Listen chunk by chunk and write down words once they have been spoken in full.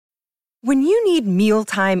When you need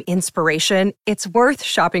mealtime inspiration, it's worth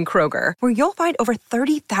shopping Kroger, where you'll find over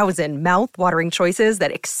 30,000 mouth-watering choices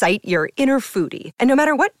that excite your inner foodie. And no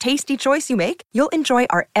matter what tasty choice you make, you'll enjoy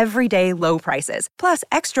our everyday low prices, plus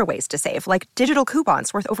extra ways to save, like digital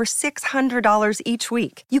coupons worth over $600 each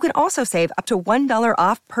week. You can also save up to $1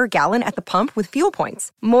 off per gallon at the pump with fuel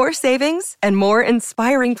points. More savings and more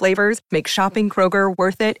inspiring flavors make shopping Kroger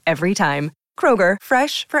worth it every time. Kroger,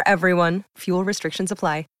 fresh for everyone. Fuel restrictions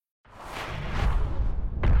apply.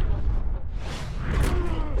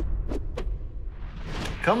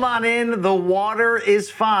 Come on in, the water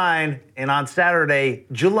is fine. And on Saturday,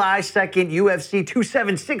 July 2nd, UFC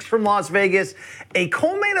 276 from Las Vegas, a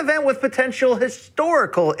co-main event with potential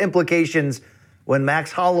historical implications when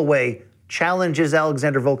Max Holloway challenges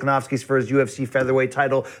Alexander Volkanovski for his UFC featherweight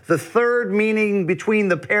title. The third meeting between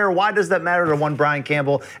the pair. Why does that matter to one Brian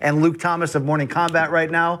Campbell and Luke Thomas of Morning Combat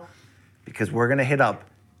right now? Because we're going to hit up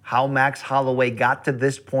how Max Holloway got to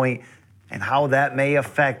this point and how that may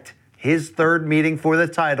affect his third meeting for the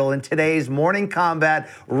title in today's Morning Combat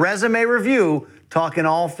Resume Review, talking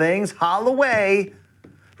all things Holloway.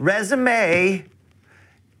 Resume.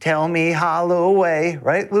 Tell me Holloway.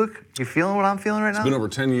 Right, Luke? You feeling what I'm feeling right now? It's been over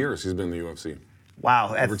 10 years he's been in the UFC.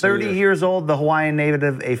 Wow. At 30 years old, the Hawaiian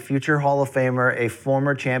native, a future Hall of Famer, a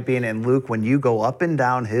former champion. And Luke, when you go up and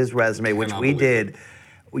down his resume, which we did,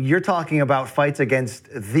 you're talking about fights against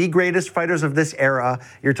the greatest fighters of this era.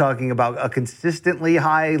 You're talking about a consistently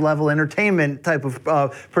high-level entertainment type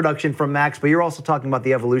of production from Max, but you're also talking about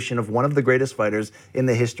the evolution of one of the greatest fighters in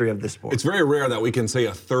the history of the sport. It's very rare that we can say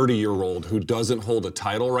a 30-year-old who doesn't hold a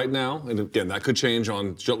title right now, and again, that could change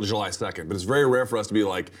on July 2nd, but it's very rare for us to be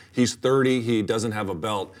like, he's 30, he doesn't have a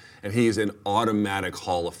belt, and he's an automatic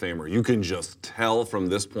Hall of Famer. You can just tell from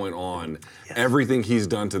this point on, everything he's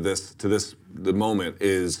done to the moment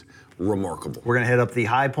is remarkable. We're going to hit up the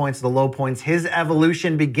high points, the low points, his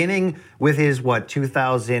evolution beginning with his,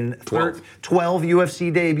 2012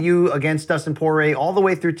 UFC debut against Dustin Poirier all the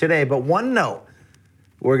way through today. But one note,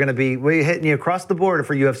 we're hitting you across the board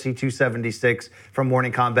for UFC 276 from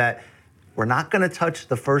Morning Combat. We're not going to touch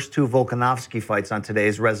the first two Volkanovski fights on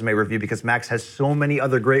today's resume review because Max has so many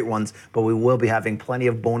other great ones, but we will be having plenty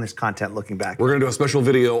of bonus content looking back. We're going to do a special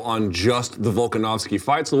video on just the Volkanovski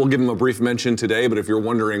fight, so we'll give him a brief mention today, but if you're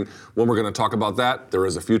wondering when we're going to talk about that, there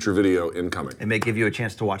is a future video incoming. It may give you a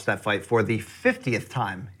chance to watch that fight for the 50th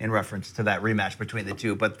time in reference to that rematch between the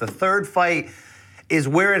two, but the third fight is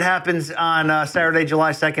where it happens on Saturday,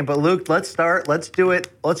 July 2nd. But Luke, let's start. Let's do it.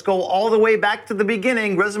 Let's go all the way back to the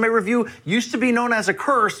beginning. Resume Review used to be known as a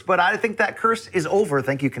curse, but I think that curse is over.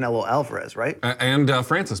 Thank you, Canelo Alvarez, right? And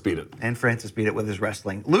Francis beat it. And Francis beat it with his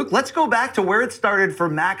wrestling. Luke, let's go back to where it started for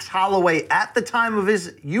Max Holloway at the time of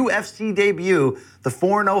his UFC debut. The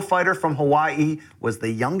 4-0 fighter from Hawaii was the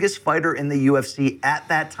youngest fighter in the UFC at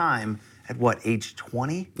that time. At what, age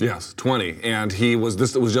 20? Yes, 20. And it was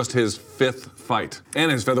just his fifth fight. And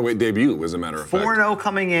his featherweight debut, as a matter of fact. 4-0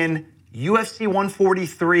 coming in. UFC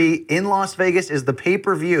 143 in Las Vegas is the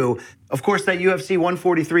pay-per-view. Of course, that UFC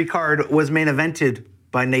 143 card was main evented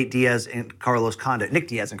by Nick Diaz and Carlos Condit,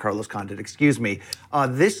 excuse me.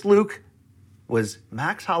 This, Luke, was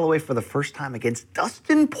Max Holloway for the first time against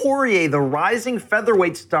Dustin Poirier, the rising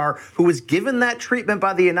featherweight star who was given that treatment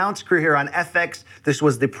by the announce crew here on FX. This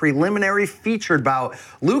was the preliminary featured bout.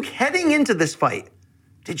 Luke, heading into this fight,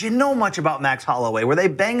 did you know much about Max Holloway? Were they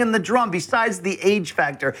banging the drum besides the age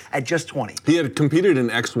factor at just 20? He had competed in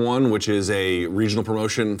X1, which is a regional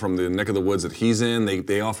promotion from the neck of the woods that he's in.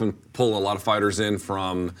 They often pull a lot of fighters in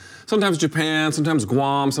from sometimes Japan, sometimes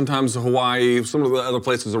Guam, sometimes Hawaii, some of the other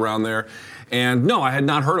places around there. And no, I had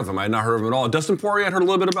not heard of him. I had not heard of him at all. Dustin Poirier I'd heard a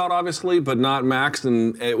little bit about, obviously, but not Max.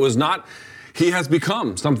 And it was not, he has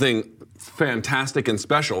become something fantastic and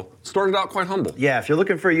special. Started out quite humble. Yeah, if you're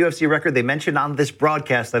looking for a UFC record, they mentioned on this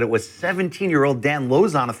broadcast that it was 17-year-old Dan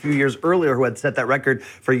Lozon a few years earlier who had set that record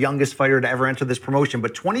for youngest fighter to ever enter this promotion.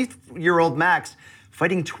 But 20-year-old Max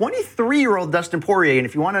fighting 23-year-old Dustin Poirier. And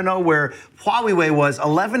if you want to know where Poirier was,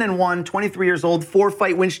 11-1, 23 years old,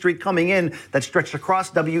 4-fight win streak coming in that stretched across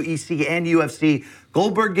WEC and UFC.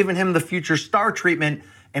 Goldberg giving him the future star treatment.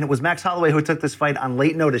 And it was Max Holloway who took this fight on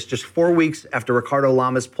late notice, just 4 weeks after Ricardo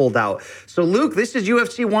Lamas pulled out. So, Luke, this is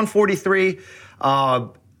UFC 143.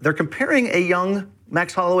 They're comparing a young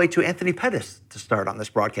Max Holloway to Anthony Pettis to start on this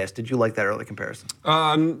broadcast. Did you like that early comparison?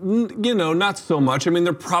 Not so much. I mean,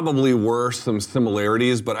 there probably were some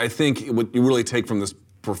similarities, but I think what you really take from this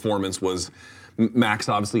performance was Max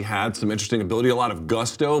obviously had some interesting ability, a lot of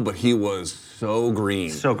gusto, but he was so green.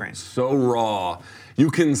 So green. So raw. You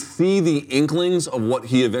can see the inklings of what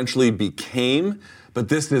he eventually became, but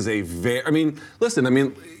this is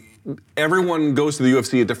everyone goes to the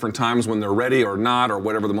UFC at different times when they're ready or not, or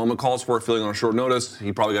whatever the moment calls for, feeling on a short notice.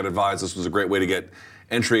 He probably got advised this was a great way to get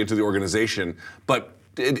entry into the organization. But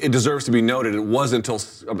it deserves to be noted, it wasn't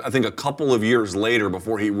until, I think, a couple of years later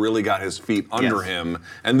before he really got his feet under him.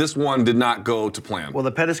 And this one did not go to plan. Well,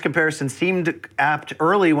 the Pettis comparison seemed apt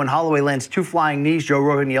early when Holloway lands 2 flying knees. Joe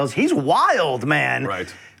Rogan yells, "He's wild, man."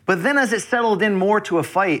 Right. But then as it settled in more to a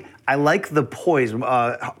fight, I like the poise.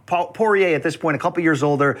 Poirier at this point, a couple years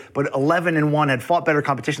older, but 11-1, had fought better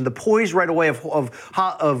competition. The poise right away of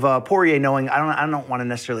Poirier knowing, I don't want to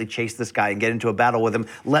necessarily chase this guy and get into a battle with him.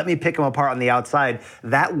 Let me pick him apart on the outside.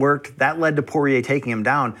 That worked. That led to Poirier taking him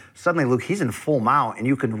down. Suddenly, Luke, he's in full mount, and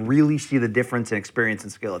you can really see the difference in experience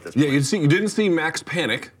and skill at this point. Yeah, you didn't see Max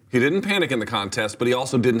panic. He didn't panic in the contest, but he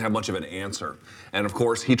also didn't have much of an answer. And of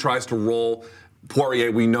course, he tries to roll.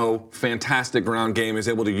 Poirier, we know, fantastic ground game, is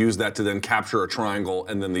able to use that to then capture a triangle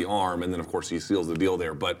and then the arm, and then, of course, he seals the deal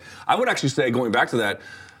there. But I would actually say, going back to that,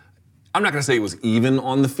 I'm not going to say it was even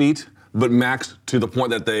on the feet, but Max, to the point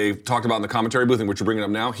that they talked about in the commentary booth, and which you're bringing up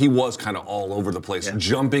now, he was kind of all over the place,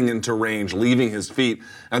 jumping into range, leaving his feet.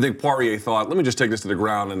 And I think Poirier thought, let me just take this to the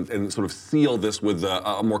ground and sort of seal this with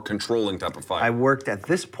a more controlling type of fight. I worked at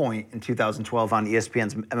this point in 2012 on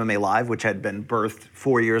ESPN's MMA Live, which had been birthed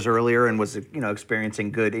 4 years earlier and was,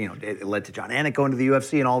 experiencing good, it led to John Anik going to the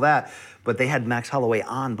UFC and all that. But they had Max Holloway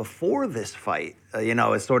on before this fight,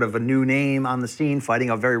 as sort of a new name on the scene,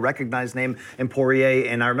 fighting a very recognized name in Poirier.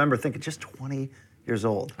 And I remember thinking, just 20 years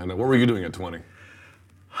old. I know. What were you doing at 20?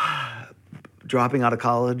 Dropping out of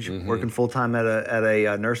college, working full-time at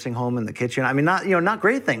a nursing home in the kitchen. I mean, not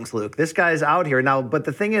great things, Luke. This guy's out here now. But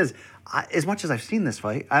the thing is, as much as I've seen this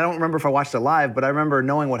fight, I don't remember if I watched it live, but I remember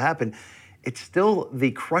knowing what happened. It's still the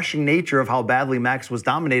crushing nature of how badly Max was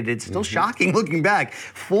dominated. It's still shocking looking back.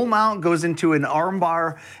 Full mount, goes into an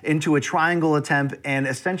armbar, into a triangle attempt, and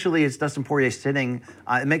essentially it's Dustin Poirier sitting.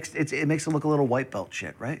 It makes it look a little white belt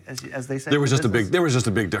shit, right? As they say. There was just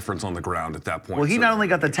a big difference on the ground at that point. Well, he not only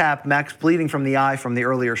got the tap, Max bleeding from the eye from the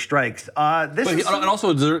earlier strikes. It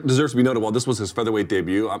also deserves to be noted. While this was his featherweight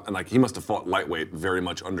debut, and he must have fought lightweight, very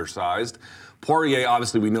much undersized. Poirier,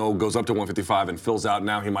 obviously, we know, goes up to 155 and fills out.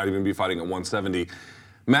 Now he might even be fighting at 170.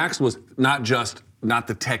 Max was not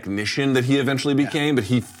the technician that he eventually became, but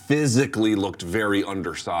he physically looked very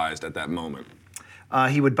undersized at that moment.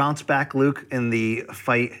 He would bounce back, Luke, in the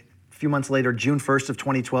fight a few months later, June 1st of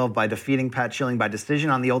 2012, by defeating Pat Chilling by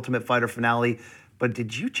decision on the Ultimate Fighter finale. But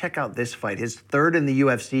did you check out this fight? His third in the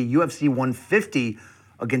UFC 150,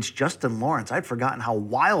 against Justin Lawrence. I'd forgotten how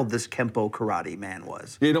wild this Kempo karate man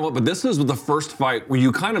was. You know what, but this is the first fight where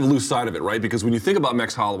you kind of lose sight of it, right? Because when you think about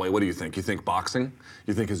Max Holloway, what do you think? You think boxing,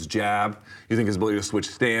 you think his jab, you think his ability to switch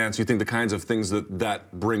stance, you think the kinds of things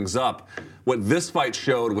that brings up. What this fight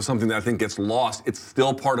showed was something that I think gets lost. It's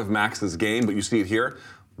still part of Max's game, but you see it here,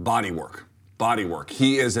 body work. Body work.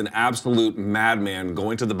 He is an absolute madman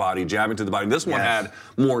going to the body, jabbing to the body. This one had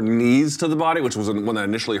more knees to the body, which was the one that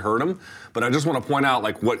initially hurt him. But I just want to point out,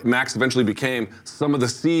 what Max eventually became, some of the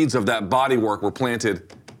seeds of that body work were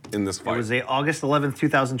planted in this fight. It was August 11th,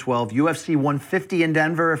 2012, UFC 150 in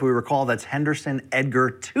Denver. If we recall, that's Henderson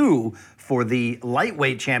Edgar 2 for the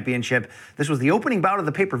lightweight championship. This was the opening bout of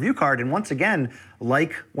the pay-per-view card, and once again,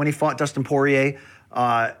 like when he fought Dustin Poirier,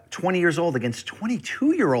 20 years old against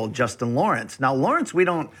 22-year-old Justin Lawrence. Now, Lawrence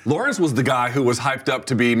was the guy who was hyped up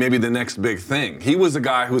to be maybe the next big thing. He was a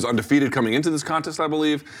guy who was undefeated coming into this contest, I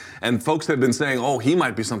believe, and folks had been saying, oh, he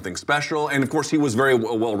might be something special, and of course, he was very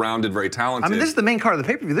well-rounded, very talented. I mean, this is the main card of the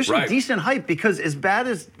pay-per-view. This is decent hype, because as bad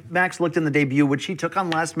as Max looked in the debut, which he took on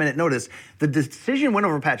last-minute notice, the decision win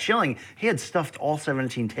over Pat Chilling, he had stuffed all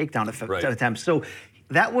 17 takedown attempts. So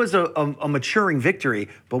that was a maturing victory,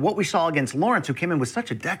 but what we saw against Lawrence, who came in with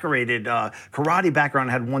such a decorated karate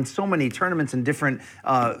background, had won so many tournaments in different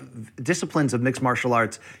disciplines of mixed martial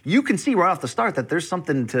arts, you can see right off the start that there's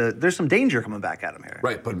some danger coming back at him here.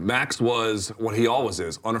 Right, but Max was what he always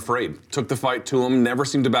is, unafraid. Took the fight to him, never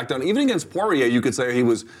seemed to back down. Even against Poirier, you could say he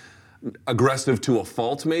was aggressive to a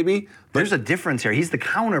fault, maybe. But there's a difference here. He's the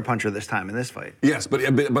counter puncher this time in this fight. Yes, but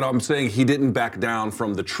I'm saying he didn't back down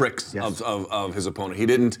from the tricks of his opponent. He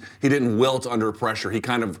didn't wilt under pressure. He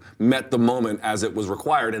kind of met the moment as it was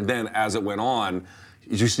required, and then as it went on,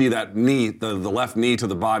 you see that knee, the left knee to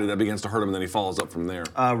the body, that begins to hurt him, and then he follows up from there.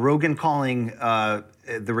 Rogan calling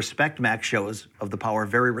the respect Max shows of the Power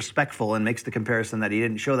very respectful, and makes the comparison that he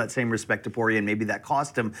didn't show that same respect to Poirier, and maybe that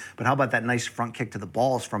cost him. But how about that nice front kick to the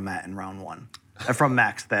balls from Matt in round one? From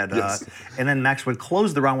Max, and then Max would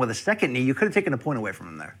close the round with a second knee. You could have taken a point away from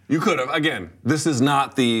him there. You could have. Again, this is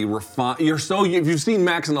not the refined. If you've seen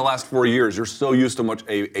Max in the last 4 years, you're so used to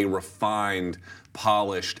a refined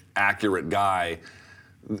polished, accurate guy.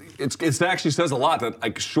 It actually says a lot that,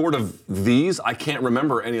 like, short of these, I can't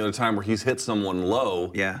remember any other time where he's hit someone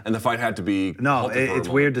low. Yeah. And the fight had to be. No, it's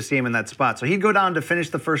weird to see him in that spot. So he'd go down to finish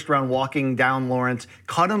the first round, walking down Lawrence,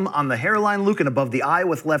 cut him on the hairline, Luke, and above the eye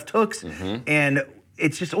with left hooks, and.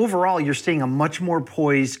 It's just overall, you're seeing a much more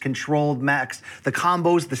poised, controlled Max. The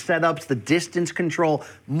combos, the setups, the distance control,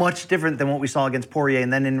 much different than what we saw against Poirier.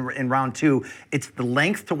 And then in round 2, it's the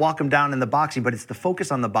length to walk him down in the boxing, but it's the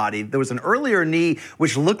focus on the body. There was an earlier knee,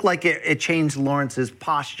 which looked like it changed Lawrence's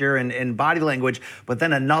posture and body language, but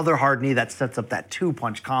then another hard knee that sets up that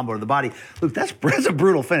 2-punch combo to the body. Luke, that's a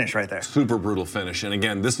brutal finish right there. Super brutal finish. And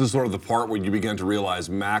again, this is sort of the part where you begin to realize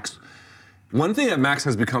Max. One thing that Max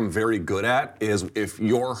has become very good at is if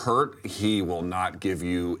you're hurt, he will not give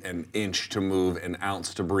you an inch to move, an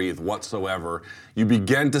ounce to breathe whatsoever. You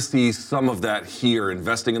begin to see some of that here,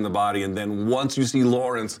 investing in the body, and then once you see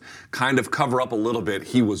Lawrence kind of cover up a little bit,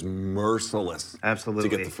 he was merciless. Absolutely.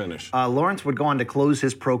 To get the finish. Lawrence would go on to close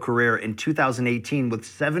his pro career in 2018 with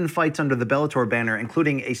 7 fights under the Bellator banner,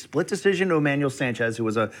 including a split decision to Emmanuel Sanchez, who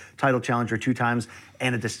was a title challenger 2 times,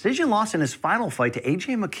 and a decision loss in his final fight to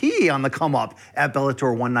AJ McKee on the come-up at Bellator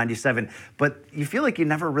 197. But you feel like you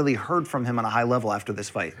never really heard from him on a high level after this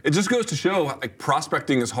fight. It just goes to show, like,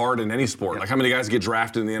 prospecting is hard in any sport. Like, how many guys get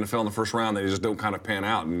drafted in the NFL in the first round, they just don't kind of pan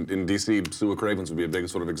out. And in DC, Sua Cravens would be a big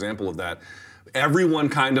sort of example of that. Everyone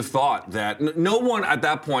kind of thought that no one at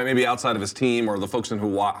that point, maybe outside of his team or the folks in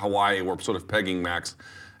Hawaii, were sort of pegging Max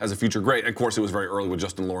as a future great. Of course, it was very early with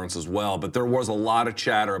Justin Lawrence as well, but there was a lot of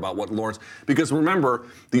chatter about what Lawrence, because remember,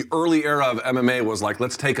 the early era of MMA was like,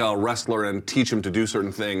 let's take a wrestler and teach him to do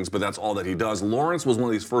certain things, but that's all that he does. Lawrence was one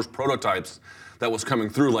of these first prototypes that was coming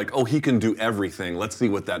through, like, oh, he can do everything. Let's see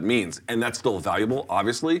what that means. And that's still valuable,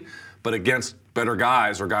 obviously, but against better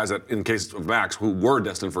guys, or guys that, in case of Max, who were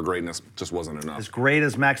destined for greatness, just wasn't enough. As great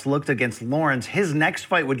as Max looked against Lawrence, his next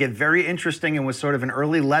fight would get very interesting and was sort of an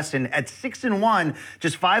early lesson. At 6-1,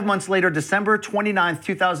 just 5 months later, December 29th,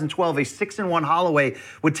 2012, a 6-1 Holloway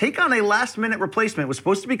would take on a last-minute replacement. It was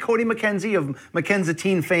supposed to be Cody McKenzie of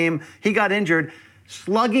McKenzie fame. He got injured.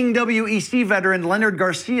 Slugging WEC veteran Leonard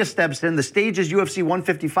Garcia steps in. The stage is UFC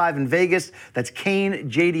 155 in Vegas. That's Kane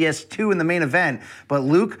JDS 2 in the main event. But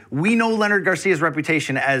Luke, we know Leonard Garcia's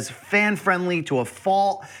reputation as fan-friendly to a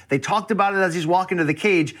fault. They talked about it as he's walking to the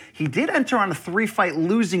cage. He did enter on a 3-fight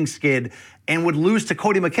losing skid and would lose to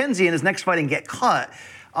Cody McKenzie in his next fight and get cut.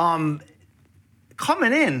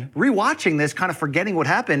 Coming in, rewatching this, kind of forgetting what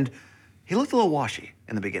happened, he looked a little washy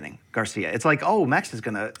in the beginning, Garcia. It's like, oh, Max is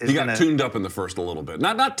gonna. He got tuned up in the first a little bit.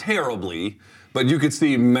 Not terribly, but you could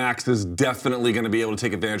see Max is definitely going to be able to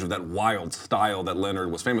take advantage of that wild style that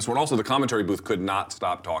Leonard was famous for. And also, the commentary booth could not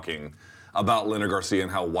stop talking about Leonard Garcia and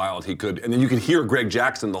how wild he could. And then you could hear Greg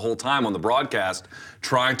Jackson the whole time on the broadcast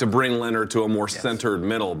trying to bring Leonard to a more centered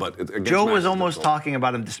middle. But Joe was almost talking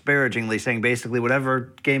about him disparagingly, saying basically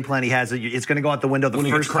whatever game plan he has, it's going to go out the window the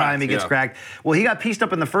first time he gets cracked. Well, he got pieced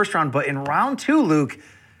up in the first round, but in round 2, Luke,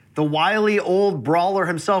 the wily old brawler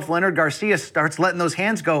himself, Leonard Garcia, starts letting those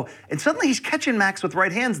hands go, and suddenly he's catching Max with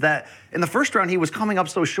right hands that in the first round he was coming up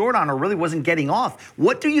so short on or really wasn't getting off.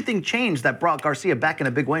 What do you think changed that brought Garcia back in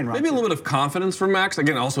a big way in round 2? Maybe a little bit of confidence from Max.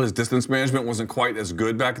 Again, also his distance management wasn't quite as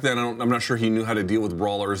good back then. I'm not sure he knew how to deal with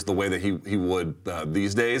brawlers the way that he would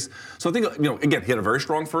these days. So I think, again, he had a very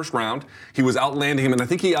strong first round. He was outlanding him, and I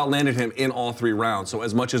think he outlanded him in all 3 rounds. So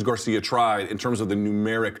as much as Garcia tried in terms of the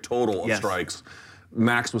numeric total of strikes,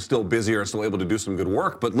 Max was still busier and still able to do some good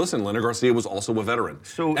work. But listen, Leonard Garcia was also a veteran.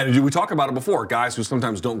 And we talk about it before, guys who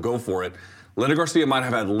sometimes don't go for it. Leonard Garcia might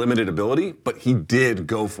have had limited ability, but he did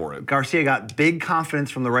go for it. Garcia got big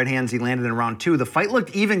confidence from the right hands he landed in round 2. The fight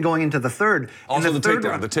looked even going into the third. Also the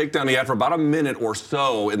takedown. The takedown he had for about a minute or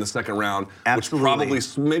so in the second round, which probably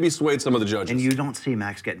maybe swayed some of the judges. And you don't see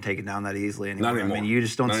Max getting taken down that easily anymore. Not anymore. I mean, you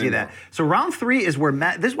just don't see that. So round 3 is where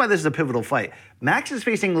this is why this is a pivotal fight. Max is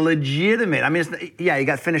facing legitimate. I mean, he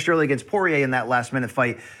got finished early against Poirier in that last-minute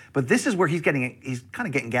fight. But this is where he's kind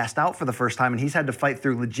of getting gassed out for the first time, and he's had to fight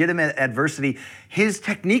through legitimate adversity. His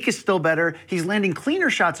technique is still better. He's landing cleaner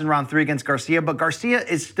shots in round 3 against Garcia, but Garcia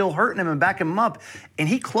is still hurting him and backing him up. And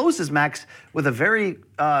he closes Max with a very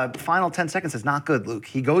final 10 seconds. It's not good, Luke.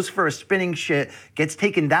 He goes for a spinning shit, gets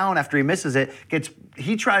taken down after he misses it,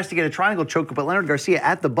 he tries to get a triangle choke, but Leonard Garcia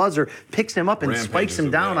at the buzzer picks him up and spikes him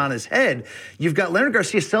down on his head. You've got Leonard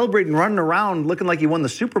Garcia celebrating, running around, looking like he won the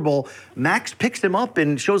Super Bowl. Max picks him up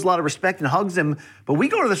and shows shows a lot of respect and hugs him. But we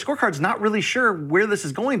go to the scorecards not really sure where this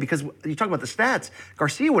is going because you talk about the stats.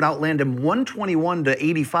 Garcia would outland him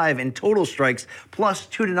 121-85 in total strikes, plus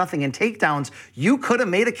 2-0 in takedowns. You could have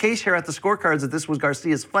made a case here at the scorecards that this was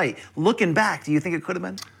Garcia's fight. Looking back, do you think it could have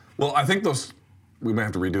been? Well, I think we may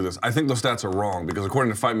have to redo this. I think those stats are wrong because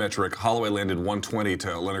according to Fight Metric, Holloway landed 120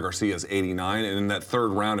 to Leonard Garcia's 89, and in that third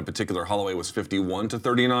round in particular, Holloway was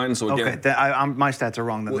 51-39. So again, okay, my stats are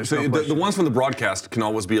wrong. Then the ones from the broadcast can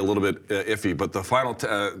always be a little bit iffy, but the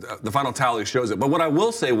final tally shows it. But what I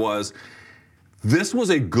will say was, this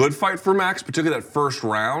was a good fight for Max, particularly that first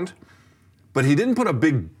round. But he didn't put a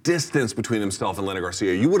big distance between himself and Leonard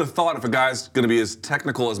Garcia. You would have thought if a guy's going to be as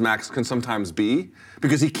technical as Max can sometimes be,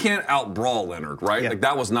 because he can't out-brawl Leonard, right? Yeah. Like,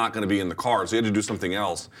 that was not going to be in the cards. So he had to do something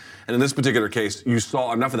else. And in this particular case, you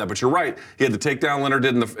saw enough of that. But you're right. He had the takedown Leonard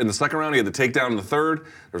did in the second round. He had the takedown in the third.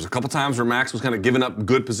 There was a couple times where Max was kind of giving up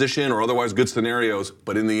good position or otherwise good scenarios.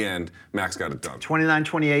 But in the end, Max got it done.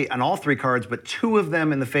 29-28 on all three cards, but 2 of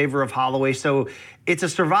them in the favor of Holloway. So it's a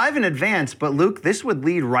survive and advance, but Luke, this would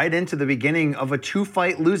lead right into the beginning of a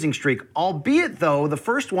 2-fight losing streak. Albeit, though, the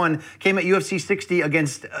first one came at UFC 60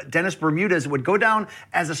 against Dennis Bermudez. It would go down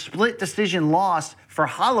as a split decision loss for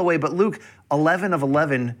Holloway, but Luke, 11 of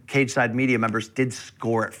 11 Cageside media members did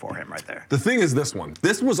score it for him right there. The thing is this one.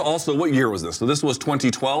 This was also, what year was this? So this was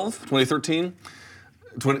 2012, 2013?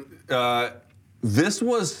 This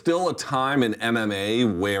was still a time in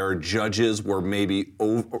MMA where judges were maybe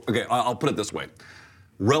okay, I'll put it this way.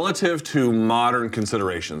 Relative to modern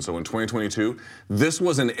considerations, so in 2022, this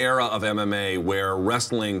was an era of MMA where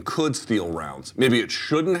wrestling could steal rounds. Maybe it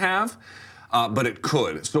shouldn't have, but it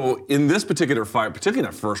could. So in this particular fight, particularly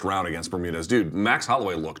in that first round against Bermudez, dude, Max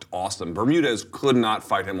Holloway looked awesome. Bermudez could not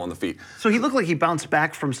fight him on the feet. So he looked like he bounced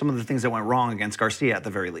back from some of the things that went wrong against Garcia at the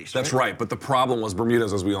very least. That's right, but the problem was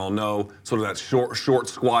Bermudez, as we all know, sort of that short,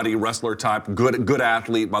 squatty wrestler type, good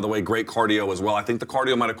athlete, by the way, great cardio as well. I think the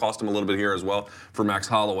cardio might have cost him a little bit here as well for Max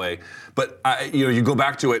Holloway. But you go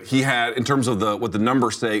back to it, he had, in terms of what the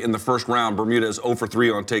numbers say, in the first round, Bermudez 0 for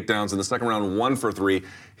 3 on takedowns. In the second round, 1 for 3.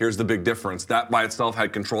 Here's the big difference. That by itself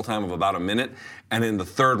had control time of about a minute. And in the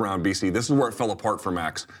third round, BC, this is where it fell apart for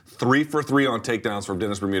Max. 3 for 3 on takedowns from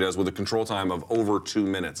Dennis Bermudez with a control time of over 2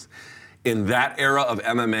 minutes. In that era of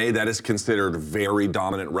MMA, that is considered very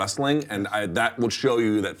dominant wrestling, and that would show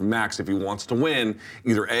you that Max, if he wants to win,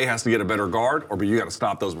 either A, has to get a better guard, or B, you got to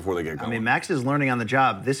stop those before they get going. I mean, Max is learning on the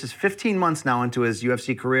job. This is 15 months now into his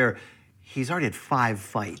UFC career. He's already had 5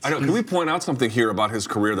 fights. I know. Can we point out something here about his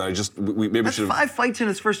career that maybe should? 5 fights in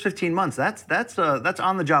his first 15 months. That's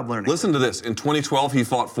on the job learning. Listen to this. In 2012, he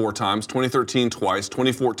fought 4 times. 2013, twice.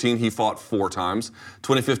 2014, he fought 4 times.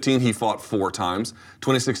 2015, he fought 4 times.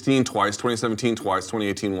 2016, twice. 2017, twice.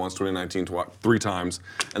 2018, once. 2019, 3 times.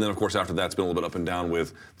 And then, of course, after that, it's been a little bit up and dodown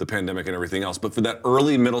with the pandemic and everything else. But for that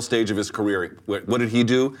early middle stage of his career, what did he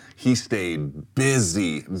do? He stayed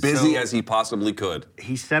busy as he possibly could.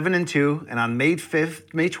 He's 7-2. And on May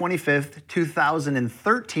 25th,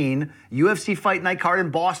 2013, UFC Fight Night card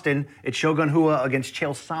in Boston, it's Shogun Rua against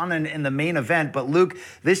Chael Sonnen in the main event. But Luke,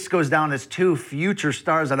 this goes down as 2 future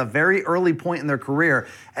stars at a very early point in their career.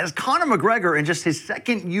 As Conor McGregor, in just his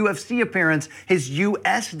second UFC appearance, his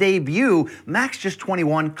US debut, Max just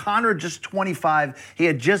 21, Conor just 25. He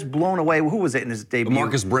had just blown away, who was it in his debut?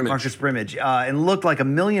 Marcus Brimage. And looked like $1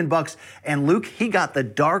 million. And Luke, he got the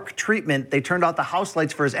dark treatment. They turned out the house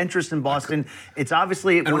lights for his entrance in Boston. It's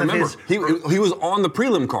obviously one of his... He was on the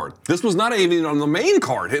prelim card. This was not even on the main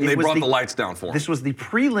card, and they brought the lights down for him. This was the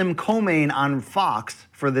prelim co-main on Fox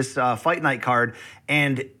for this Fight Night card.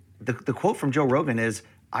 And the quote from Joe Rogan is,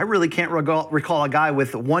 I really can't recall a guy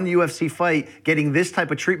with 1 UFC fight getting this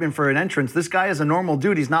type of treatment for an entrance. This guy is a normal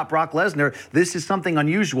dude. He's not Brock Lesnar. This is something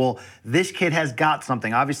unusual. This kid has got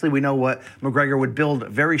something. Obviously, we know what McGregor would build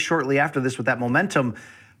very shortly after this with that momentum.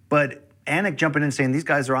 But Anik jumping in saying these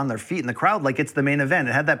guys are on their feet in the crowd like it's the main event.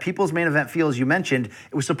 It had that people's main event feel, as you mentioned.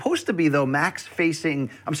 It was supposed to be, though,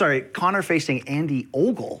 Conor facing Andy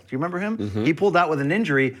Ogle. Do you remember him? Mm-hmm. He pulled out with an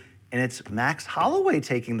injury, and it's Max Holloway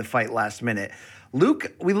taking the fight last minute.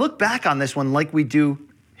 Luke, we look back on this one like we do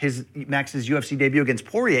Max's UFC debut against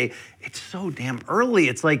Poirier. It's so damn early.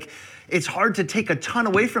 It's like it's hard to take a ton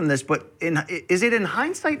away from this. But is it in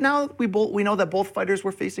hindsight now we know that both fighters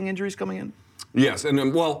were facing injuries coming in? Yes,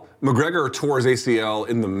 and well, McGregor tore his ACL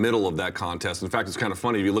in the middle of that contest. In fact, it's kind of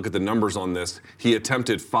funny. If you look at the numbers on this, he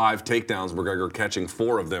attempted 5 takedowns, McGregor catching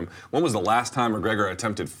 4 of them. When was the last time McGregor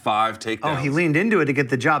attempted 5 takedowns? Oh, he leaned into it to get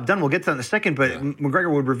the job done. We'll get to that in a second, but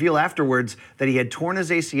McGregor would reveal afterwards that he had torn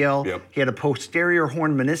his ACL, he had a posterior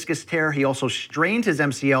horn meniscus tear, he also strained his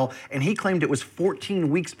MCL, and he claimed it was 14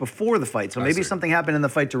 weeks before the fight. So maybe something happened in the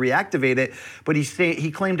fight to reactivate it, but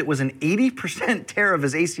he claimed it was an 80% tear of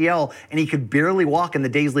his ACL, and he could barely walk in the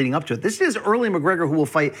days leading up to it. This is early McGregor, who will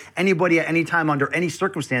fight anybody at any time under any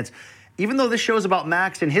circumstance. Even though this show's about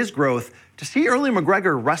Max and his growth, to see early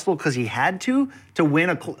McGregor wrestle because he had to win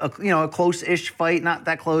a close-ish fight, not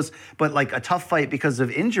that close, but like a tough fight because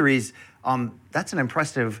of injuries, that's an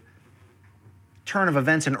impressive turn of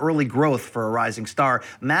events and early growth for a rising star.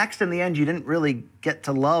 Max, in the end, you didn't really get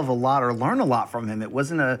to love a lot or learn a lot from him.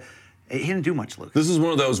 He didn't do much, Luke. This is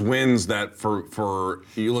one of those wins that for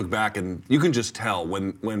you look back and you can just tell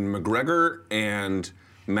when McGregor and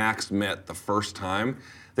Max met the first time,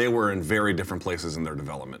 they were in very different places in their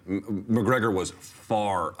development. McGregor was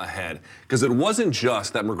far ahead because it wasn't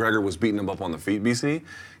just that McGregor was beating him up on the feet, BC.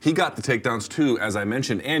 He got the takedowns too, as I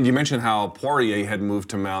mentioned. And you mentioned how Poirier had moved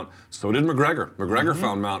to mount. So did McGregor. McGregor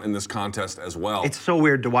found mount in this contest as well. It's so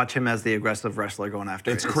weird to watch him as the aggressive wrestler going after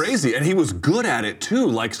it. It's crazy. And he was good at it too.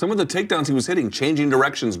 Like some of the takedowns he was hitting, changing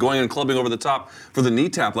directions, going and clubbing over the top for the knee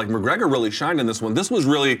tap. Like McGregor really shined in this one. This was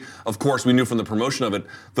really, of course, we knew from the promotion of it,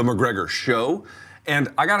 the McGregor show. And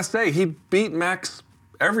I gotta say, he beat Max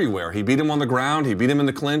everywhere. He beat him on the ground, he beat him in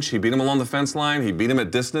the clinch, he beat him along the fence line, he beat him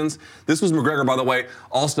at distance. This was McGregor, by the way,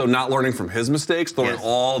 also not learning from his mistakes, throwing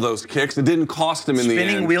all those kicks. It didn't cost him in the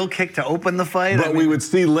end. Spinning wheel kick to open the fight. But we would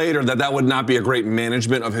see later that would not be a great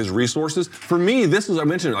management of his resources. For me, this was, I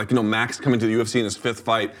mentioned, Max coming to the UFC in his 5th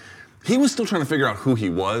fight. He was still trying to figure out who he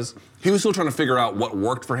was. He was still trying to figure out what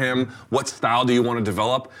worked for him, what style do you want to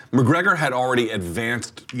develop. McGregor had already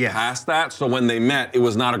advanced past that, so when they met, it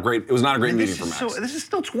was not a great meeting for Max. So this is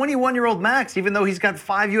still 21-year-old Max, even though he's got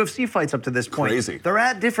 5 UFC fights up to this point. Crazy. They're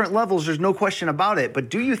at different levels, there's no question about it. But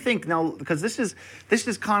do you think now, because this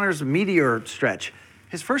is Conor's meteor stretch,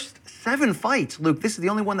 his first 7 fights, Luke, this is the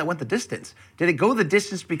only one that went the distance. Did it go the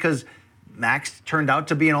distance because Max turned out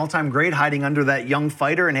to be an all-time great, hiding under that young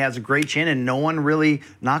fighter and has a great chin and no one really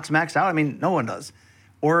knocks Max out? I mean, no one does.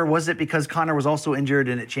 Or was it because Conor was also injured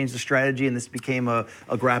and it changed the strategy and this became a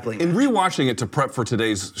grappling match? In rewatching it to prep for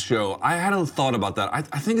today's show, I had a thought about that. I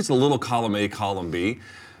think it's a little column A, column B.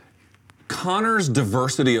 Conor's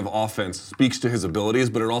diversity of offense speaks to his abilities,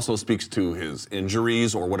 but it also speaks to his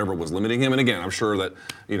injuries or whatever was limiting him. And again, I'm sure that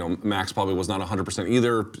Max probably was not 100%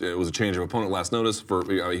 either. It was a change of opponent last notice.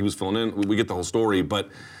 He was filling in. We get the whole story, but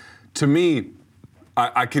to me,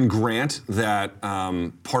 I can grant that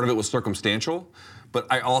part of it was circumstantial. But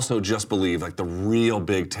I also just believe the real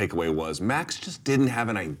big takeaway was Max just didn't have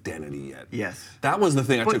an identity yet. Yes. That was the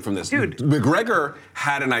thing I took from this. Dude. McGregor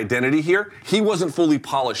had an identity here. He wasn't fully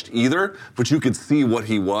polished either, but you could see what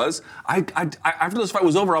he was. After this fight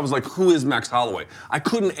was over, I was like, who is Max Holloway? I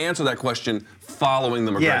couldn't answer that question following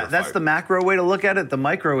the McGregor fight. Yeah, that's the macro way to look at it. The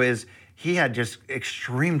micro is he had just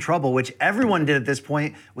extreme trouble, which everyone did at this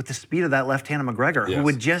point with the speed of that left hand of McGregor, who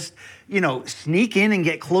would just, sneak in and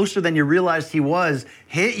get closer than you realized he was,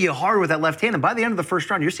 hit you hard with that left hand. And by the end of the first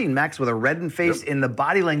round, you're seeing Max with a reddened face in the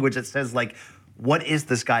body language that says, what is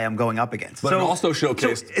this guy I'm going up against? But it also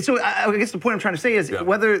showcased. So I guess the point I'm trying to say is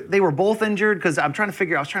whether they were both injured, because I was trying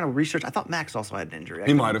to research. I thought Max also had an injury.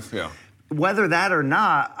 He might have, yeah. Whether that or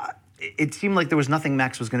not, it seemed like there was nothing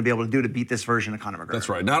Max was going to be able to do to beat this version of Conor McGregor. That's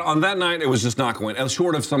right. Now, on that night, it was just not going,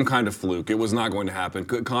 short of some kind of fluke, it was not going to happen.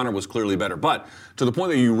 Conor was clearly better. But to the point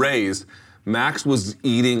that you raise, Max was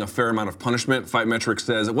eating a fair amount of punishment. Fight Metrics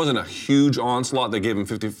says it wasn't a huge onslaught. They gave him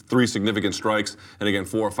 53 significant strikes and, again,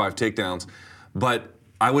 4 or 5 takedowns. But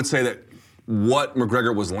I would say that what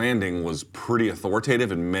McGregor was landing was pretty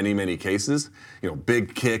authoritative in many, many cases.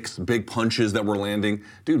 Big kicks, big punches that were landing.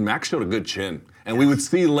 Dude, Max showed a good chin. And we would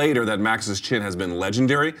see later that Max's chin has been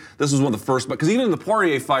legendary. This was one of the first, because even in the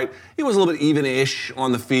Poirier fight, he was a little bit even-ish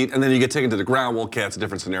on the feet, and then you get taken to the ground. Well, okay, it's a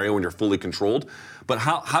different scenario when you're fully controlled. But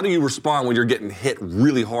how do you respond when you're getting hit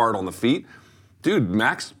really hard on the feet? Dude,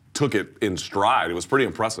 Max took it in stride. It was pretty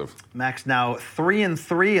impressive. Max now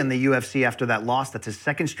 3-3 in the UFC after that loss. That's his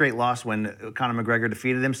 2nd straight loss when Conor McGregor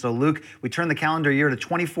defeated him. So, Luke, we turn the calendar year to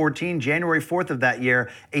 2014, January 4th of that year.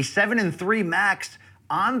 A 7-3 Max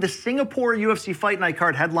on the Singapore UFC Fight Night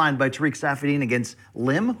card, headlined by Tariq Saffiedine against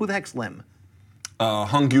Lim. Who the heck's Lim?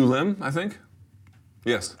 Hung Gyu Lim, I think.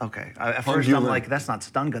 Yes. Okay. At first, I'm like, that's not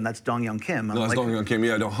Stun Gun, that's Dong Young Kim. No, that's Dong Young Kim.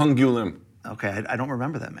 Yeah, no, Hung Gyu Lim. Okay, I don't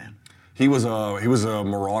remember that, man. He was a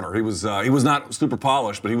marauder. He was not super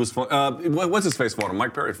polished, but he was fun. What's his face fought him?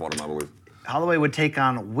 Mike Perry fought him, I believe. Holloway would take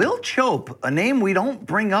on Will Chope, a name we don't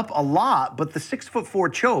bring up a lot, but the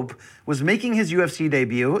 6'4" Chope was making his UFC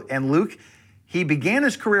debut, and Luke, he began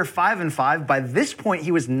his career 5-5. By this point,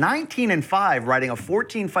 he was 19-5, riding a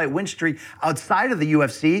 14-fight win streak outside of the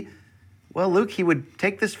UFC. Well, Luke, he would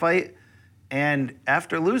take this fight, and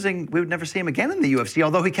after losing, we would never see him again in the UFC,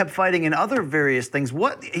 although he kept fighting in other various things.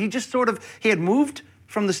 He had moved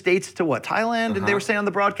from the States to Thailand, and they were saying on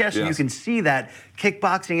the broadcast, and you can see that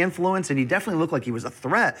kickboxing influence, and he definitely looked like he was a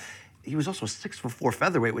threat. He was also 6'4"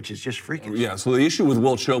 featherweight, which is just freakish. Yeah, so the issue with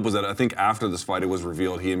Will Chope was that I think after this fight, it was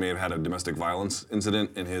revealed he may have had a domestic violence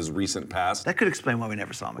incident in his recent past. That could explain why we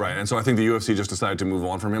never saw him. Right, and so I think the UFC just decided to move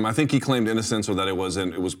on from him. I think he claimed innocence or that it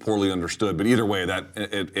was poorly understood, but either way,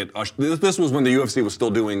 this was when the UFC was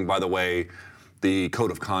still doing, by the way, the code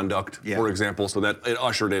of conduct, for example, so that it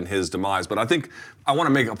ushered in his demise. But I think I want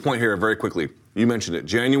to make a point here very quickly. You mentioned it,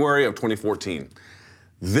 January of 2014.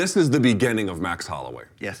 This is the beginning of Max Holloway.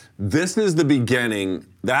 Yes. This is the beginning.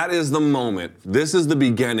 That is the moment. This is the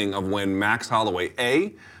beginning of when Max Holloway,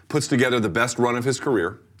 A, puts together the best run of his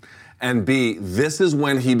career, and B, this is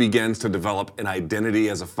when he begins to develop an identity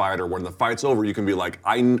as a fighter. When the fight's over, you can be like,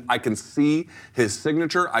 I can see his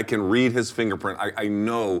signature. I can read his fingerprint. I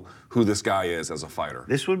know who this guy is as a fighter.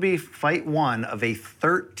 This would be fight one of a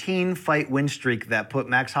 13-fight win streak that put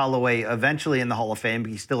Max Holloway eventually in the Hall of Fame.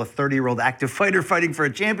 He's still a 30-year-old active fighter fighting for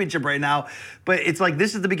a championship right now. But it's like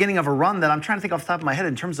this is the beginning of a run that I'm trying to think off the top of my head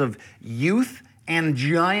in terms of youth and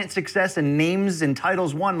giant success and names and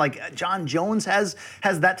titles won. Like John Jones has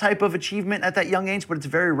that type of achievement at that young age, but it's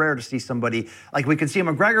very rare to see somebody like we could see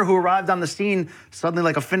McGregor, who arrived on the scene suddenly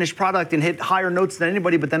like a finished product and hit higher notes than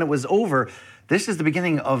anybody, but then it was over. This is the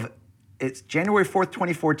beginning of, it's January 4th,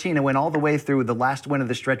 2014, and went all the way through the last win of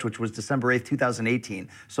the stretch, which was December 8th, 2018.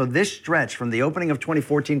 So this stretch from the opening of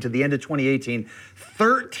 2014 to the end of 2018,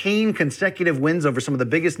 13 consecutive wins over some of the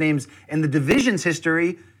biggest names in the division's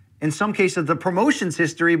history, in some cases, the promotion's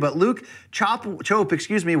history. But Luke Chope,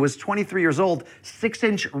 was 23 years old,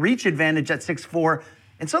 6-inch reach advantage at 6'4",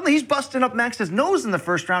 and suddenly he's busting up Max's nose in the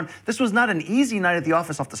first round. This was not an easy night at the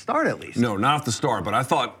office off the start, at least. No, not off the start, but I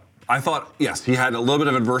thought, yes, he had a little bit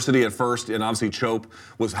of adversity at first, and obviously Chope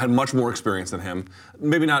had much more experience than him.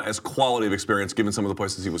 Maybe not as quality of experience given some of the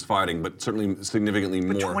places he was fighting, but certainly significantly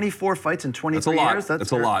more. But 24 fights in 23 years?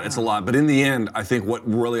 That's a lot. It's a lot. But in the end, I think what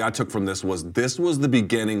really I took from this was the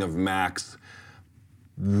beginning of Max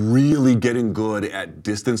really getting good at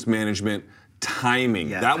distance management, timing.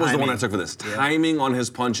 Yeah, that was the one I took for this. Yeah. Timing on his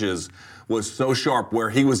punches was so sharp, where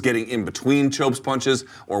he was getting in between Chope's punches,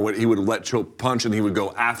 or what he would let Chope punch and he would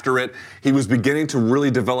go after it. He was beginning to really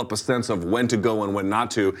develop a sense of when to go and when not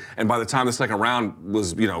to. And by the time the second round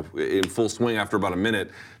was, in full swing after about a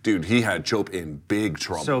minute, dude, he had Chope in big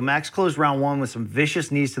trouble. So Max closed round one with some vicious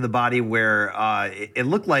knees to the body, where it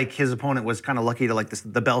looked like his opponent was kind of lucky to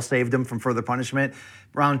the bell saved him from further punishment.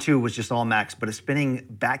 Round two was just all Max, but a spinning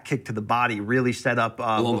back kick to the body really set up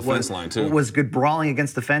along the fence line too. Was good brawling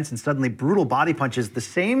against the fence, and suddenly brutal body punches. The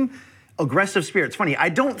same aggressive spirit. It's funny, I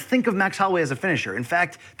don't think of Max Holloway as a finisher. In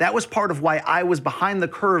fact, that was part of why I was behind the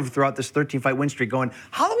curve throughout this 13-fight win streak, going,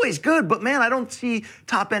 Holloway's good, but man, I don't see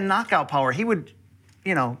top-end knockout power. He would,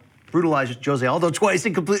 brutalize Jose Aldo twice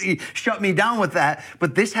and completely shut me down with that.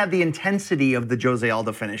 But this had the intensity of the Jose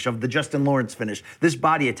Aldo finish, of the Justin Lawrence finish, this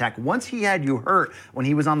body attack. Once he had you hurt when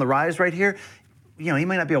he was on the rise right here, he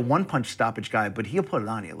might not be a one-punch stoppage guy, but he'll put it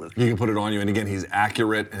on you, Luke. He can put it on you, and again, he's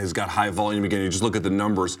accurate, and he's got high volume. Again, you just look at the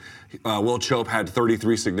numbers. Will Chope had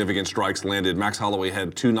 33 significant strikes landed. Max Holloway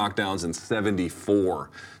had 2 knockdowns and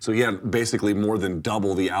 74. So he had basically more than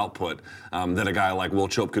double the output that a guy like Will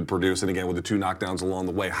Chope could produce, and again, with the 2 knockdowns along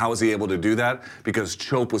the way. How is he able to do that? Because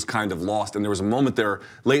Chope was kind of lost, and there was a moment there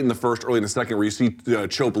late in the first, early in the second, where you see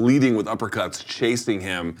Chope leading with uppercuts, chasing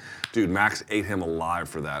him. Dude, Max ate him alive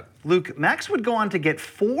for that. Luke, Max would go on to get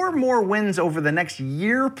 4 more wins over the next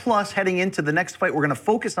year plus, heading into the next fight we're going to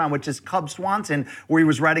focus on, which is Cub Swanson, where he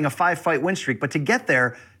was riding a 5-fight win streak. But to get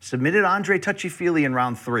there, submitted Andre Touchy-Feely in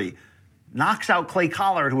round 3. Knocks out Clay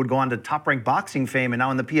Collard, who would go on to top-ranked boxing fame and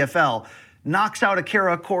now in the PFL. Knocks out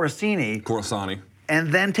Akira Corassani.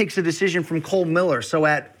 And then takes a decision from Cole Miller. So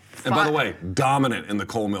at and by the way, dominant in the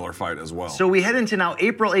Cole Miller fight as well. So we head into now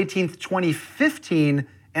April 18th, 2015,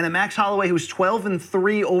 and a Max Holloway who's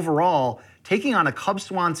 12-3 overall, taking on a Cub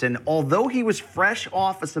Swanson. Although he was fresh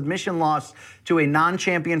off a submission loss to a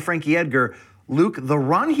non-champion Frankie Edgar, Luke, the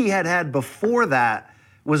run he had before that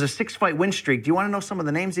was a 6-fight win streak. Do you want to know some of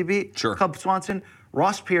the names he beat? Sure. Cub Swanson,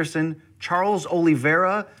 Ross Pearson, Charles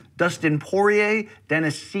Oliveira, Dustin Poirier,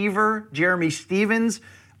 Dennis Seaver, Jeremy Stevens.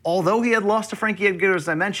 Although he had lost to Frankie Edgar, as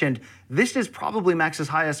I mentioned, this is probably Max's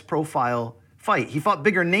highest profile fight. He fought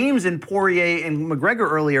bigger names in Poirier and McGregor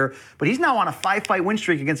earlier, but he's now on a 5-fight win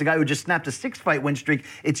streak against a guy who just snapped a 6-fight win streak.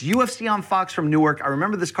 It's UFC on Fox from Newark. I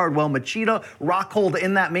remember this card well. Machida, Rockhold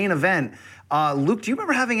in that main event. Luke, do you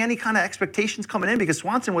remember having any kind of expectations coming in? Because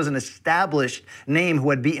Swanson was an established name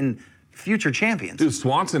who had beaten future champions. Dude,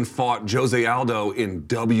 Swanson fought Jose Aldo in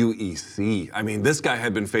WEC. I mean, this guy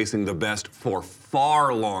had been facing the best for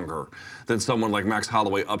far longer than someone like Max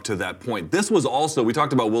Holloway up to that point. This was also, we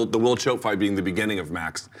talked about the Will Choate fight being the beginning of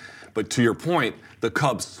Max. But to your point, the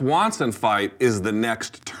Cub-Swanson fight is the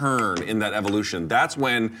next turn in that evolution. That's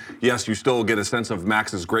when, yes, you still get a sense of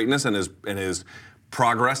Max's greatness and his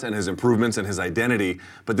progress and his improvements and his identity.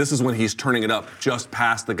 But this is when he's turning it up just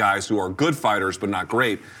past the guys who are good fighters but not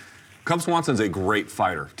great. Cub Swanson's a great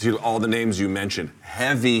fighter. To all the names you mentioned,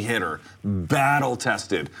 heavy hitter,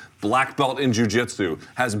 battle-tested, black belt in jiu-jitsu,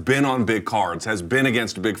 has been on big cards, has been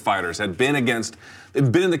against big fighters, had been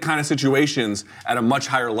in the kind of situations at a much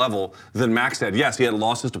higher level than Max had. Yes, he had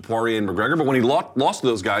losses to Poirier and McGregor, but when he lost to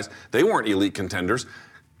those guys, they weren't elite contenders.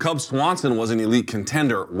 Cub Swanson was an elite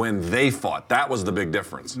contender when they fought. That was the big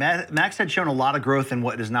difference. Max had shown a lot of growth in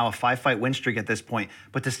what is now a 5-fight win streak at this point,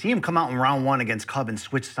 but to see him come out in round 1 against Cub and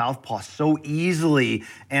switch southpaw so easily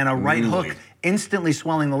and a right hook instantly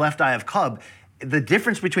swelling the left eye of Cub, the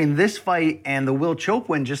difference between this fight and the Will Choate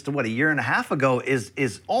win just a year and a half ago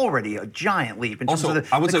is already a giant leap in terms of the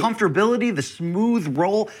comfortability, the smooth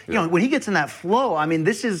roll. You know, when he gets in that flow, I mean,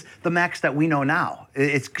 this is the Max that we know now.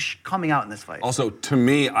 It's coming out in this fight. Also, to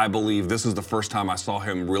me, I believe this is the first time I saw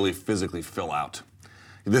him really physically fill out.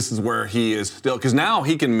 This is where he is still, because now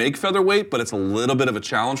he can make featherweight, but it's a little bit of a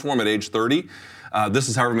challenge for him at age 30. This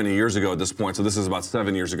is however many years ago at this point, so this is about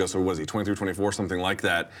 7 years ago, so what was he, 23, 24, something like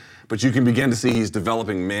that. But you can begin to see he's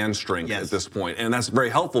developing man strength at this point, and that's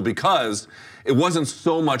very helpful because it wasn't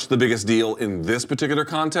so much the biggest deal in this particular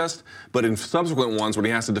contest, but in subsequent ones when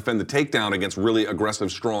he has to defend the takedown against really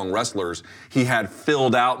aggressive, strong wrestlers, he had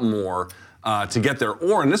filled out more to get there.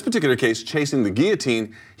 Or in this particular case, chasing the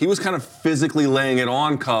guillotine, he was kind of physically laying it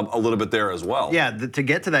on Cub a little bit there as well. Yeah, to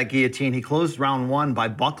get to that guillotine, he closed round 1 by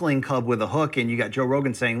buckling Cub with a hook, and you got Joe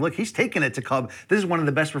Rogan saying, look, he's taking it to Cub. This is one of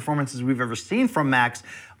the best performances we've ever seen from Max.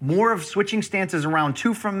 More of switching stances in round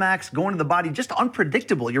 2 from Max, going to the body, just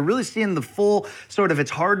unpredictable. You're really seeing the full sort of, it's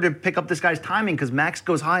hard to pick up this guy's timing because Max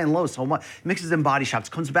goes high and low so much, mixes in body shots,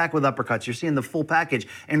 comes back with uppercuts. You're seeing the full package.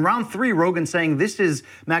 In round 3, Rogan saying this is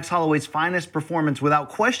Max Holloway's finest performance without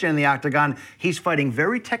question in the octagon. He's fighting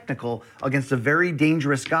very technical against a very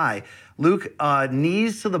dangerous guy. Luke,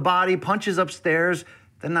 knees to the body, punches upstairs.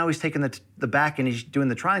 Then now he's taking the back and he's doing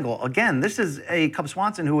the triangle. Again, this is a Cub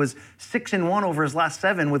Swanson who was 6-1 over his last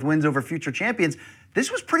 7 with wins over future champions. This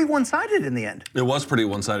was pretty one-sided in the end. It was pretty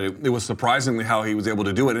one-sided. It was surprisingly how he was able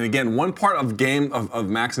to do it. And again, one part of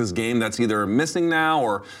Max's game that's either missing now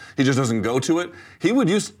or he just doesn't go to it. He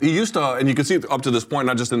used to, and you can see it up to this point,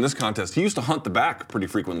 not just in this contest, he used to hunt the back pretty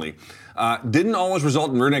frequently. Didn't always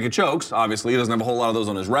result in rear naked chokes, obviously. He doesn't have a whole lot of those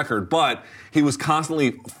on his record, but he was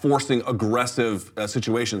constantly forcing aggressive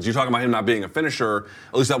situations. You're talking about him not being a finisher,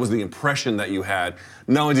 at least that was the impression that you had.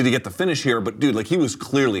 Not only did he get the finish here, but dude, like he was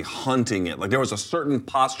clearly hunting it. Like there was a certain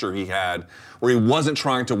posture he had where he wasn't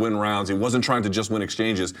trying to win rounds, he wasn't trying to just win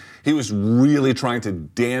exchanges. He was really trying to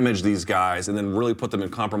damage these guys and then really put them in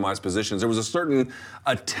compromised positions. There was a certain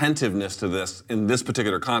attentiveness to this in this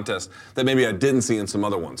particular contest that maybe I didn't see in some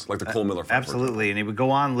other ones, like the Cole Miller fight. Absolutely, and he would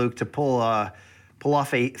go on, Luke, to pull off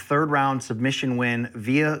a 3rd-round submission win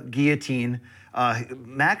via guillotine.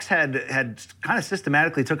 Max had kind of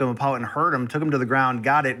systematically took him apart and hurt him, took him to the ground,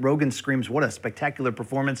 got it. Rogan screams, what a spectacular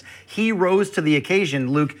performance. He rose to the occasion.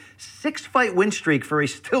 Luke, 6-fight win streak for a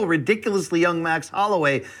still ridiculously young Max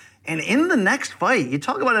Holloway. And in the next fight, you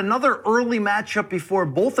talk about another early matchup before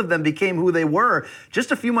both of them became who they were.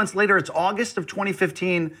 Just a few months later, it's August of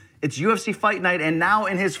 2015. It's UFC Fight Night, and now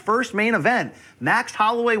in his first main event, Max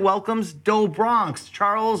Holloway welcomes Do Bronx,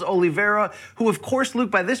 Charles Oliveira, who, of course,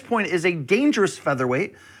 Luke, by this point is a dangerous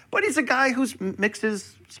featherweight, but he's a guy who's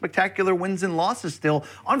mixes spectacular wins and losses still.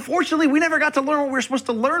 Unfortunately, we never got to learn what we were supposed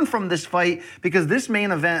to learn from this fight because this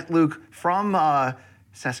main event, Luke, from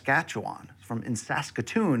Saskatchewan, in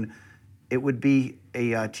Saskatoon, it would be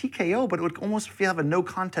a TKO, but it would almost have a no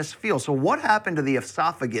contest feel. So what happened to the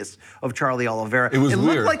esophagus of Charlie Oliveira? It was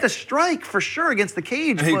weird. Looked like a strike for sure against the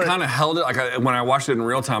cage. And he kind of held it. Like when I watched it in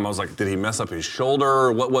real time, I was like, did he mess up his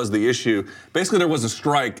shoulder? What was the issue? Basically, there was a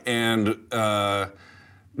strike, and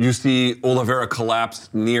You see Oliveira collapse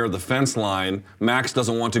near the fence line. Max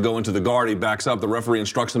doesn't want to go into the guard. He backs up. The referee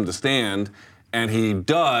instructs him to stand, and he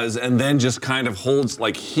does, and then just kind of holds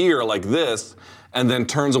like here, like this, and then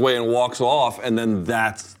turns away and walks off, and then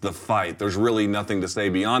that's the fight. There's really nothing to say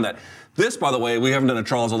beyond that. This, by the way, we haven't done a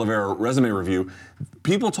Charles Oliveira resume review.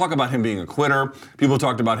 People talk about him being a quitter. People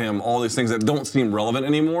talked about him, all these things that don't seem relevant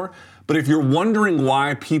anymore. But if you're wondering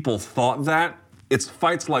why people thought that, it's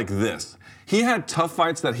fights like this. He had tough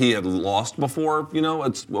fights that he had lost before. You know,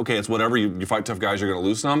 it's okay, it's whatever. You fight tough guys, you're going to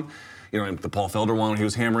lose some. You know, the Paul Felder one, he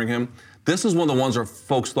was hammering him. This is one of the ones where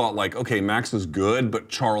folks thought, like, okay, Max is good, but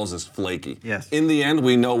Charles is flaky. Yes. In the end,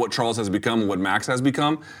 we know what Charles has become and what Max has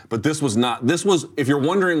become, but this was not. This was, if you're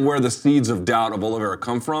wondering where the seeds of doubt of Oliveira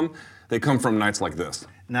come from, they come from nights like this.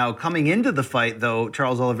 Now, coming into the fight, though,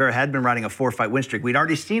 Charles Oliveira had been riding a 4-fight win streak. We'd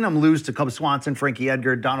already seen him lose to Cub Swanson, Frankie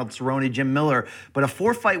Edgar, Donald Cerrone, Jim Miller. But a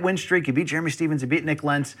 4-fight win streak, he beat Jeremy Stephens, he beat Nick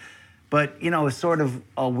Lentz. But, you know, a sort of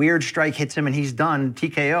a weird strike hits him and he's done.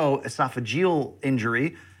 TKO, esophageal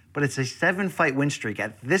injury. But it's a 7-fight win streak.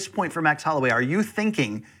 At this point for Max Holloway, are you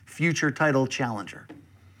thinking future title challenger?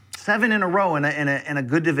 7 in a row in a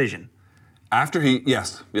good division. After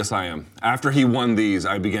yes, I am. After he won these,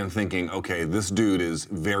 I began thinking, okay, this dude is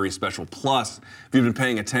very special. Plus, if you've been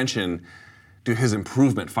paying attention to his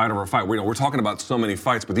improvement fight over fight, we're talking about so many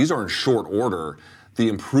fights, but these are in short order. The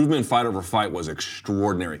improvement fight over fight was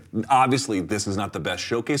extraordinary. Obviously, this is not the best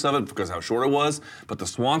showcase of it because how short it was, but the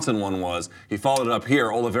Swanson one was. He followed it up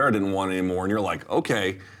here. Oliveira didn't want it anymore, and you're like,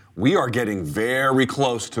 okay, we are getting very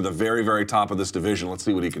close to the very, very top of this division. Let's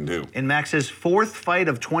see what he can do. In Max's 4th fight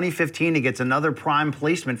of 2015, he gets another prime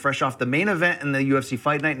placement fresh off the main event in the UFC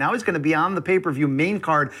Fight Night. Now he's going to be on the pay-per-view main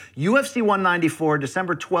card, UFC 194,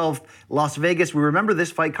 December 12th, Las Vegas. We remember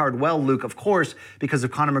this fight card well, Luke, of course, because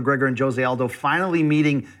of Conor McGregor and Jose Aldo finally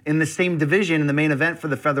meeting in the same division in the main event for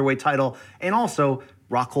the featherweight title, and also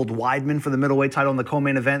Rockhold Weidman for the middleweight title in the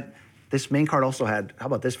co-main event. This main card also had, how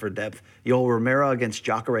about this for depth? Yoel Romero against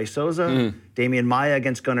Jacare Souza, Damian Maia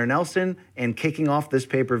against Gunnar Nelson, and kicking off this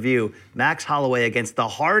pay-per-view, Max Holloway against the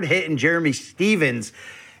hard-hitting Jeremy Stephens.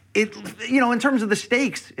 In terms of the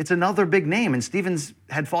stakes, it's another big name, and Stephens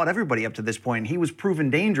had fought everybody up to this point. He was proven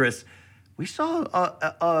dangerous. We saw,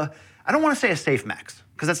 I don't want to say a safe Max,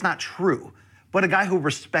 because that's not true, but a guy who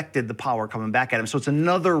respected the power coming back at him. So it's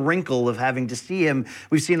another wrinkle of having to see him.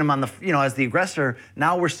 We've seen him on the, as the aggressor.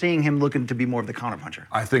 Now we're seeing him looking to be more of the counterpuncher.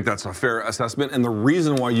 I think that's a fair assessment. And the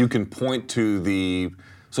reason why you can point to the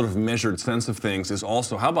sort of measured sense of things is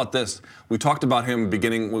also, how about this? We talked about him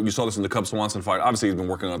beginning, we saw this in the Cub Swanson fight. Obviously he's been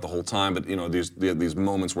working on it the whole time, but these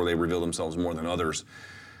moments where they reveal themselves more than others.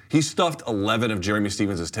 He stuffed 11 of Jeremy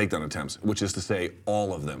Stephens' takedown attempts, which is to say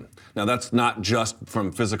all of them. Now, that's not just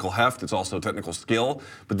from physical heft, it's also technical skill,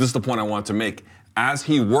 but this is the point I want to make. As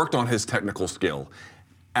he worked on his technical skill,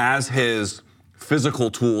 as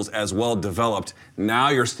physical tools as well developed, now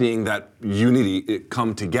you're seeing that unity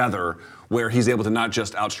come together where he's able to not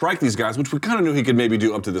just outstrike these guys, which we kind of knew he could maybe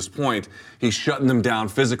do up to this point. He's shutting them down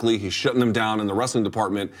physically, he's shutting them down in the wrestling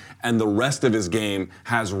department, and the rest of his game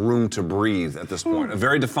has room to breathe at this point. A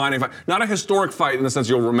very defining fight. Not a historic fight in the sense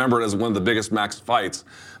you'll remember it as one of the biggest Max fights,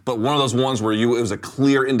 but one of those ones where it was a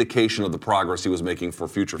clear indication of the progress he was making for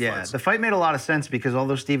future fights. Yeah, the fight made a lot of sense because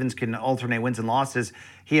although Stephens can alternate wins and losses,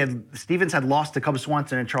 Stephens had lost to Cub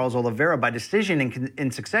Swanson and Charles Oliveira by decision in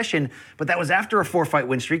succession, but that was after a 4-fight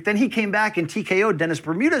win streak. Then he came back and TKO'd Dennis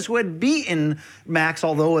Bermudez, who had beaten Max,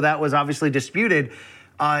 although that was obviously disputed.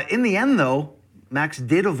 In the end, though, Max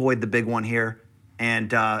did avoid the big one here and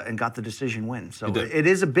got the decision win. So it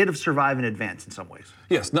is a bit of survive and advance in some ways.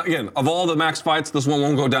 Yes, again, of all the Max fights, this one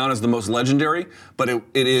won't go down as the most legendary, but it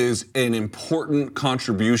is an important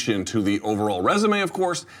contribution to the overall resume, of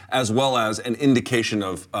course, as well as an indication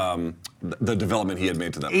of the development he had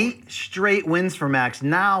made to that point. 8 straight wins for Max.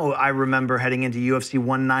 Now I remember heading into UFC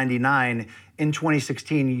 199 in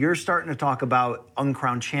 2016, you're starting to talk about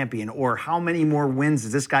uncrowned champion, or how many more wins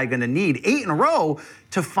is this guy going to need? 8 in a row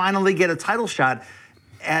to finally get a title shot.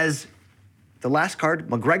 As the last card,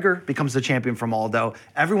 McGregor becomes the champion from Aldo.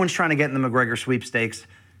 Everyone's trying to get in the McGregor sweepstakes.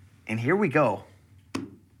 And here we go.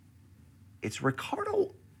 It's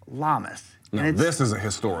Ricardo Lamas. Now, this is a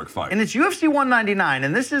historic fight. And it's UFC 199.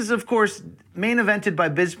 And this is, of course, main evented by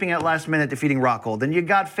Bisping at last minute defeating Rockhold. And you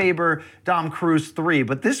got Faber, Dom Cruz 3.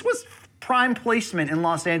 But this was prime placement in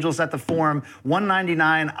Los Angeles at the Forum,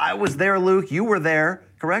 199. I was there, Luke. You were there,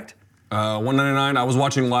 correct? 199. I was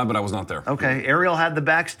watching live, but I was not there. Okay. Ariel had the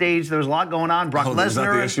backstage. There was a lot going on. Brock Lesnar. Is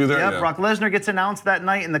that the issue there? Yeah, Brock Lesnar gets announced that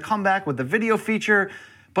night in the comeback with the video feature.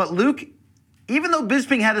 But Luke, even though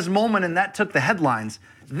Bisping had his moment and that took the headlines,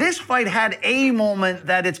 This fight had a moment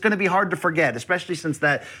that it's going to be hard to forget, especially since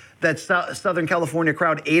that Southern California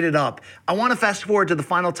crowd ate it up. I want to fast forward to the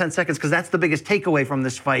final 10 seconds because that's the biggest takeaway from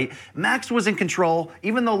this fight. Max was in control.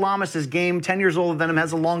 Even though Lamas is game, 10 years older than him,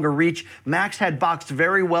 has a longer reach, Max had boxed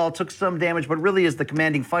very well, took some damage, but really is the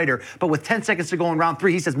commanding fighter. But with 10 seconds to go in round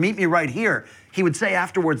 3, he says, meet me right here. He would say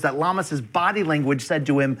afterwards that Lamas's body language said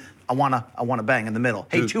to him, I wanna bang in the middle.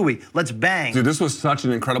 Hey, Tui, let's bang. Dude, this was such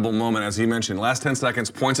an incredible moment, as he mentioned. Last 10 seconds,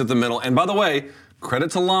 points at the middle. And by the way,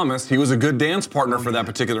 credit to Lamas. He was a good dance partner for that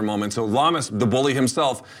particular moment. So Lamas, the bully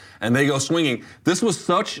himself, and they go swinging. This was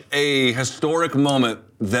such a historic moment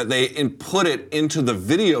that they put it into the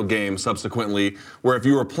video game subsequently, where if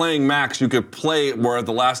you were playing Max, you could play where at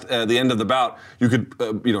the end of the bout, you could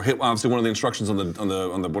hit obviously one of the instructions on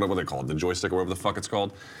the whatever they call it, the joystick or whatever the fuck it's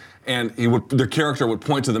called. And the character would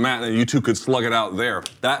point to the mat, and you two could slug it out there.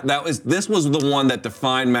 This was the one that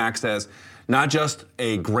defined Max as not just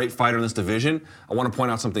a great fighter in this division. I want to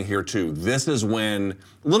point out something here too. This is when,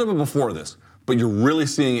 a little bit before this, but you're really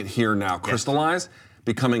seeing it here now crystallize,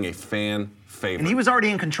 becoming a fan favorite. And he was already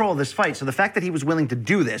in control of this fight, so the fact that he was willing to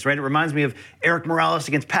do this, right? It reminds me of Eric Morales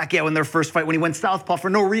against Pacquiao in their first fight when he went southpaw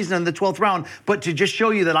for no reason in the 12th round, but to just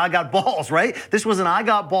show you that I got balls, right? This was an I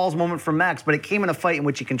got balls moment from Max, but it came in a fight in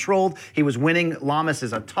which he controlled. He was winning. Lamas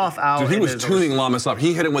is a tough out. Dude, he was tuning Lamas up.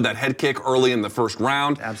 He hit him with that head kick early in the first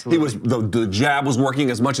round. Absolutely. The jab was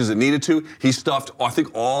working as much as it needed to. He stuffed, I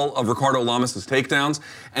think, all of Ricardo Lamas' takedowns.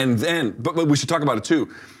 And then, but we should talk about it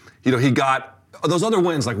too. He got those other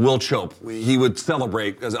wins like Will Chope, he would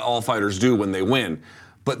celebrate, as all fighters do when they win.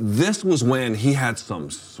 But this was when he had some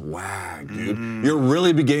swag, dude. You're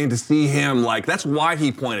really beginning to see him, that's why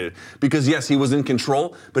he pointed. Because yes, he was in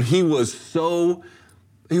control, but he was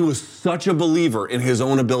such a believer in his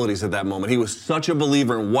own abilities at that moment. He was such a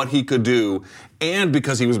believer in what he could do, and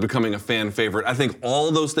because he was becoming a fan favorite. I think all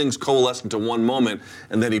those things coalesced into one moment,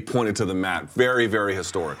 and then he pointed to the mat. Very, very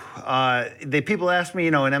historic. People ask me,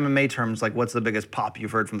 in MMA terms, what's the biggest pop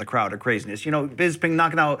you've heard from the crowd or craziness? Bisping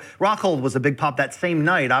knocking out Rockhold was a big pop that same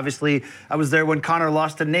night. Obviously, I was there when Conor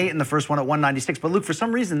lost to Nate in the first one at 196. But Luke, for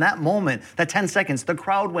some reason, that moment, that 10 seconds, the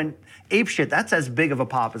crowd went apeshit. That's as big of a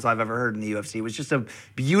pop as I've ever heard in the UFC. It was just a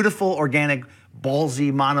beautiful, organic,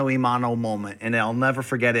 ballsy mano-a-mano moment, and I'll never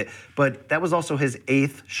forget it. But that was also his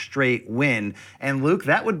 8th straight win. And Luke,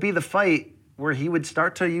 that would be the fight where he would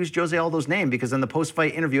start to use Jose Aldo's name, because in the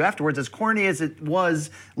post-fight interview afterwards, as corny as it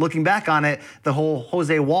was, looking back on it, the whole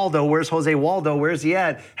Jose Waldo, where's Jose Waldo, where's he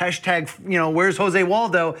at? Hashtag, where's Jose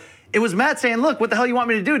Waldo? It was Matt saying, look, what the hell you want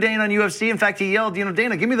me to do, Dana, on UFC? In fact, he yelled,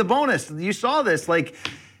 Dana, give me the bonus. You saw this,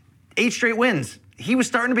 8 straight wins. He was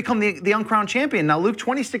starting to become the uncrowned champion. Now, Luke,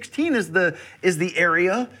 2016 is the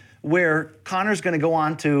area where Conor's going to go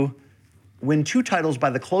on to win 2 titles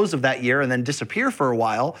by the close of that year and then disappear for a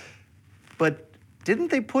while. But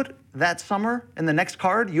didn't they put that summer in the next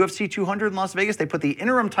card, UFC 200 in Las Vegas? They put the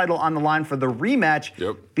interim title on the line for the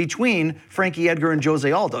rematch between Frankie Edgar and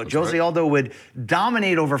Jose Aldo. Jose Aldo would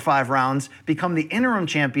dominate over 5 rounds, become the interim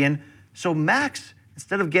champion. So Max,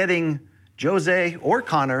 instead of getting Jose or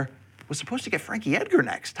Conor, was supposed to get Frankie Edgar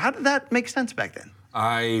next. How did that make sense back then?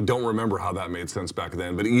 I don't remember how that made sense back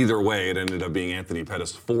then, but either way, it ended up being Anthony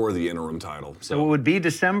Pettis for the interim title. So it would be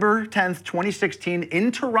December 10th, 2016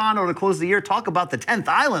 in Toronto to close the year. Talk about the 10th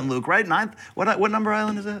island, Luke, right? 9th? What number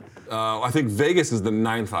island is that? I think Vegas is the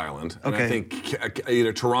 9th island. Okay. And I think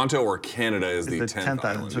either Toronto or Canada is the 10th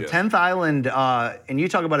island. So 10th island, and you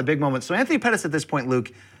talk about a big moment. So Anthony Pettis at this point,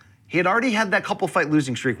 Luke, he had already had that couple fight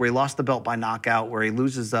losing streak where he lost the belt by knockout, where he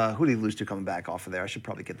loses, who did he lose to coming back off of there? I should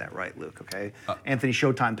probably get that right, Luke, okay? Anthony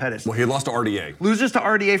Showtime Pettis. Well, he lost to RDA. Loses to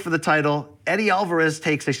RDA for the title. Eddie Alvarez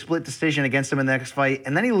takes a split decision against him in the next fight,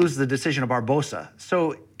 and then he loses the decision of Barbosa.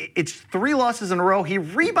 So it's 3 losses in a row. He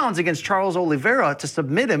rebounds against Charles Oliveira to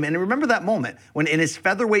submit him, and remember that moment when in his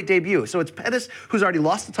featherweight debut. So it's Pettis, who's already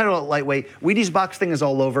lost the title at lightweight. Wheaties box thing is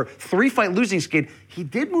all over. 3-fight losing skid. He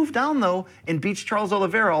did move down, though, and beats Charles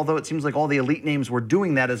Oliveira, although it seems like all the elite names were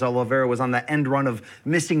doing that as Oliveira was on the end run of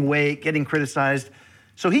missing weight, getting criticized.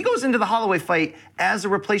 So he goes into the Holloway fight as a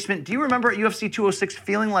replacement. Do you remember at UFC 206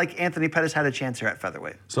 feeling like Anthony Pettis had a chance here at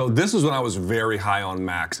featherweight? So this is when I was very high on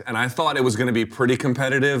Max, and I thought it was going to be pretty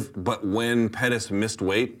competitive, but when Pettis missed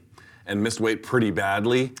weight, and missed weight pretty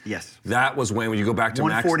badly. Yes. That was when you go back to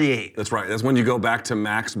 148. Max. That's right. That's when you go back to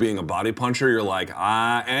Max being a body puncher. You're like,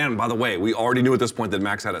 and by the way, we already knew at this point that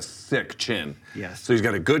Max had a sick chin. Yes. So he's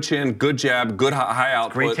got a good chin, good jab, good high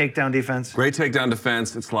output. Great takedown defense. Great takedown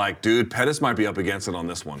defense. It's like, dude, Pettis might be up against it on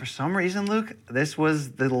this one. For some reason, Luke, this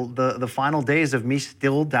was the final days of me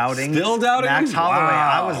still doubting Max Holloway.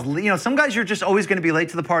 Wow. I was, some guys you're just always going to be late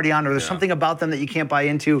to the party on, or there's something about them that you can't buy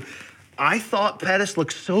into. I thought Pettis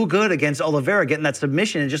looked so good against Oliveira, getting that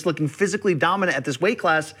submission and just looking physically dominant at this weight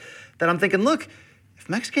class, that I'm thinking, look, if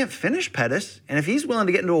Max can't finish Pettis, and if he's willing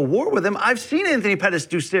to get into a war with him, I've seen Anthony Pettis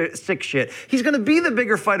do sick shit. He's going to be the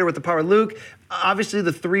bigger fighter with the power. Luke, obviously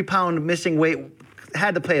the 3-pound missing weight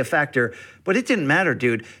had to play a factor, but it didn't matter,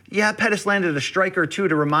 dude. Yeah, Pettis landed a strike or two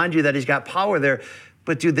to remind you that he's got power there,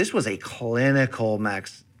 but dude, this was a clinical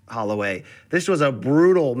Max Holloway. This was a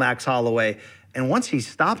brutal Max Holloway. And once he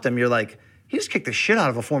stopped him, you're like, he just kicked the shit out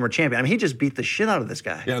of a former champion. I mean, he just beat the shit out of this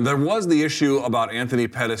guy. Yeah, there was the issue about Anthony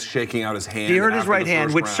Pettis shaking out his hand. He hurt his right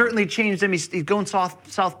hand, which certainly changed him. He's going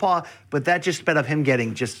southpaw, but that just sped up him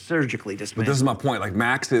getting just surgically dismantled. But this is my point. Like,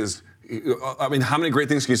 Max is... I mean, how many great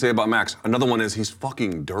things can you say about Max? Another one is he's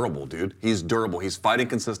fucking durable, dude. He's durable. He's fighting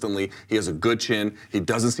consistently. He has a good chin. He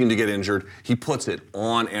doesn't seem to get injured. He puts it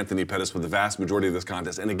on Anthony Pettis for the vast majority of this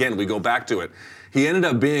contest. And again, we go back to it. He ended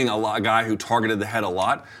up being a guy who targeted the head a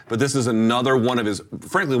lot, but this is another one of his,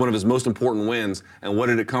 frankly, one of his most important wins. And what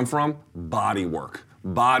did it come from? Body work.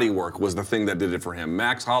 Body work was the thing that did it for him.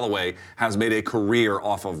 Max Holloway has made a career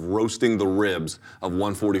off of roasting the ribs of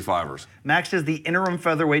 145ers. Max is the interim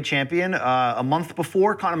featherweight champion. A month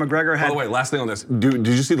before, Conor McGregor had... By the way, last thing on this. Did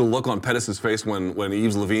you see the look on Pettis' face when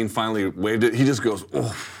Yves Levine finally waved it? He just goes,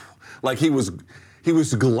 oh. Like he was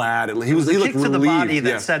glad. He looked kick to the body relieved.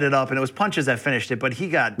 that set it up, and it was punches that finished it. But he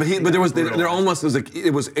got. But there almost was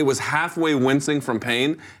it was halfway wincing from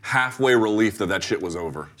pain, halfway relief that shit was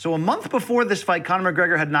over. So a month before this fight, Conor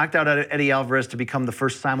McGregor had knocked out Eddie Alvarez to become the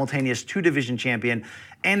first simultaneous 2-division champion,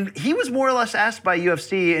 and he was more or less asked by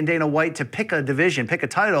UFC and Dana White to pick a division, pick a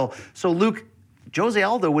title. So Luke, Jose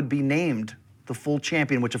Aldo would be named the full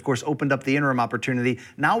champion, which of course opened up the interim opportunity.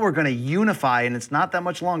 Now we're going to unify, and it's not that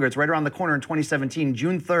much longer. It's right around the corner in 2017,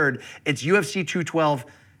 June 3rd. It's UFC 212,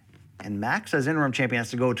 and Max, as interim champion,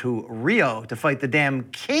 has to go to Rio to fight the damn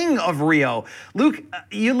king of Rio. Luke,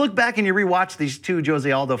 you look back and you rewatch these two Jose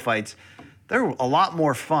Aldo fights. They're a lot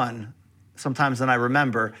more fun sometimes than I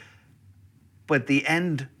remember, but the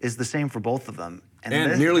end is the same for both of them.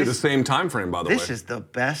 And nearly the same time frame, by the way. This is the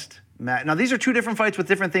best match. Now, these are two different fights with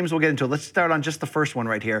different themes. We'll get into it. Let's start on just the first one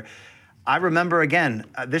right here. I remember, again,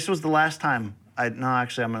 this was the last time. I'm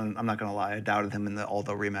not going to lie. I doubted him in the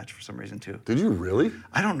Aldo rematch for some reason, too. Did you really?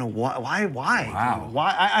 I don't know why. Wow.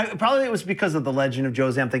 Why? Probably it was because of the legend of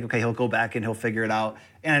Jose. I'm thinking, okay, he'll go back and he'll figure it out.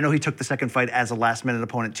 And I know he took the second fight as a last-minute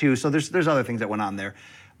opponent, too. So there's other things that went on there.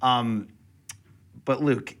 But,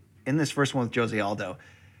 Luke, in this first one with Jose Aldo,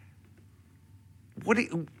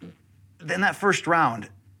 in that first round,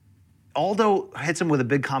 Aldo hits him with a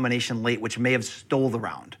big combination late, which may have stole the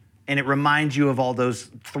round. And it reminds you of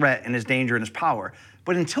Aldo's threat and his danger and his power.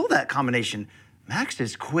 But until that combination, Max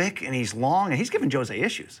is quick and he's long and he's giving Jose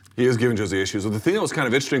issues. He is giving Jose issues. Well, the thing that was kind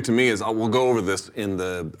of interesting to me is, we'll go over this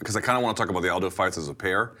because I kind of want to talk about the Aldo fights as a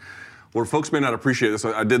pair. Where folks may not appreciate this,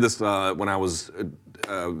 I did this when I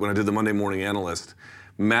did the Monday Morning Analyst.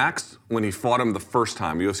 Max, when he fought him the first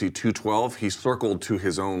time, UFC 212, he circled to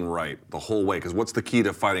his own right the whole way. Because what's the key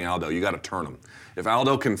to fighting Aldo? You got to turn him. If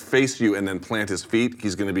Aldo can face you and then plant his feet,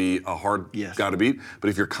 he's going to be a hard guy to beat.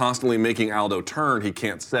 But if you're constantly making Aldo turn, he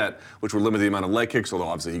can't set, which would limit the amount of leg kicks, although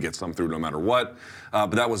obviously he gets some through no matter what.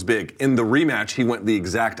 But that was big. In the rematch, he went the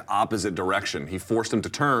exact opposite direction. He forced him to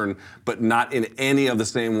turn, but not in any of the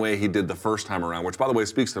same way he did the first time around, which, by the way,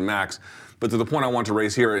 speaks to Max. But to the point I want to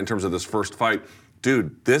raise here in terms of this first fight,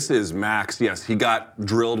 dude, this is Max. Yes, he got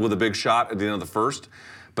drilled with a big shot at the end of the first,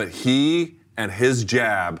 but he and his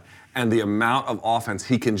jab and the amount of offense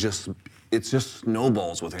he can it just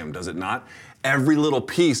snowballs with him, does it not? Every little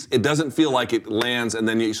piece, it doesn't feel like it lands and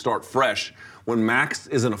then you start fresh. When Max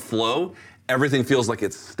is in a flow, everything feels like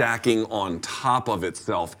it's stacking on top of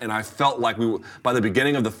itself. And I felt like by the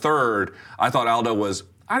beginning of the third, I thought Aldo was,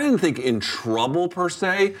 I didn't think in trouble per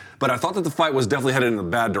se, but I thought that the fight was definitely headed in a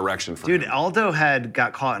bad direction for him. Dude, Aldo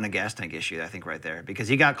got caught in a gas tank issue, I think, right there, because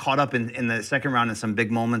he got caught up in the second round in some big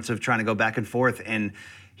moments of trying to go back and forth, and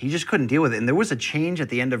he just couldn't deal with it. And there was a change at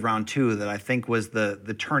the end of round 2 that I think was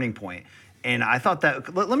the turning point. And I thought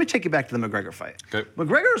that, let me take you back to the McGregor fight. Okay.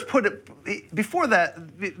 McGregor was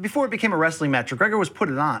before it became a wrestling match, McGregor was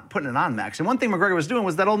putting it on Max. And one thing McGregor was doing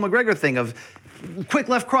was that old McGregor thing of, quick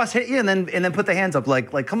left cross hit you, and then put the hands up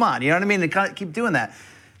like come on, you know what I mean? And kind of keep doing that.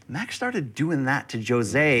 Max started doing that to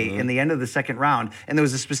Jose in the end of the second round, and there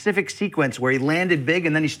was a specific sequence where he landed big,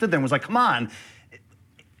 and then he stood there and was like, come on.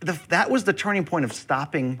 That was the turning point of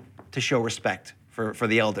stopping to show respect for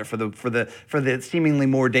the elder, for the seemingly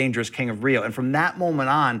more dangerous King of Rio. And from that moment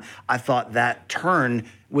on, I thought that turn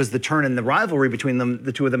was the turn in the rivalry between them,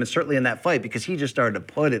 the two of them, and certainly in that fight, because he just started to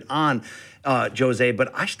put it on Jose. But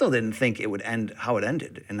I still didn't think it would end how it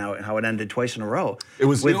ended, and how it ended twice in a row. It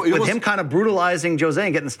was with him kind of brutalizing Jose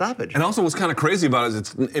and getting the stoppage. And also, what's kind of crazy about it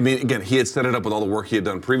is, again, he had set it up with all the work he had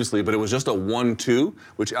done previously, but it was just a 1-2,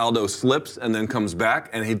 which Aldo slips and then comes back,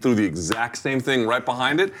 and he threw the exact same thing right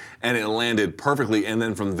behind it, and it landed perfectly. And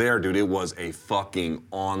then from there, dude, it was a fucking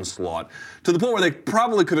onslaught to the point where they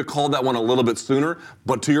probably could have called that one a little bit sooner.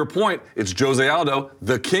 But to your point, it's Jose Aldo,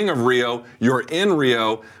 the King of Rio. You're in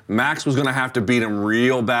Rio. Max was going to have to beat him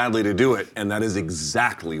real badly to do it, and that is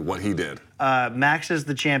exactly what he did. Max is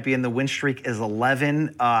the champion. The win streak is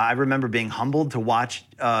 11. I remember being humbled to watch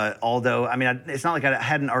Aldo. I mean, it's not like I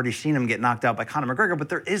hadn't already seen him get knocked out by Conor McGregor, but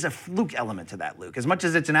there is a fluke element to that, Luke. As much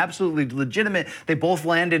as it's an absolutely legitimate, they both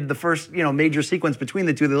landed the first, major sequence between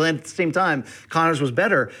the two. They landed at the same time. Conor's was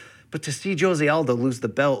better. But to see Jose Aldo lose the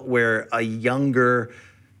belt where a younger,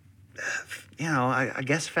 I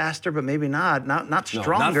guess faster, but maybe not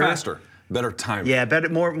stronger. No, not faster. Better timing. Yeah, better,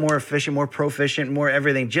 more efficient, more proficient, more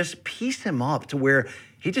everything. Just piece him up to where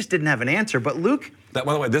he just didn't have an answer. But Luke,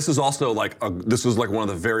 by the way, this is also this was like one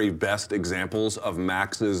of the very best examples of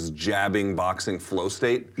Max's jabbing boxing flow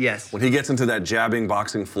state. Yes. When he gets into that jabbing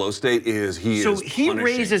boxing flow state, he is punishing.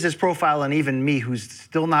 Raises his profile, and even me, who's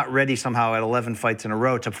still not ready somehow at 11 fights in a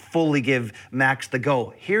row, to fully give Max the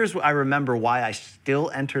go. Here's what I remember why I still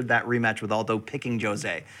entered that rematch with Aldo picking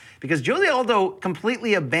Jose. Because Jose Aldo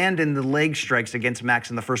completely abandoned the leg strikes against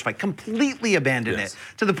Max in the first fight. Completely abandoned it.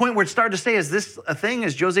 To the point where it started to say, is this a thing?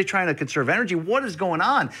 Is Jose trying to conserve energy? What is going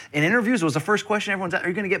on? In interviews, it was the first question everyone's asked, are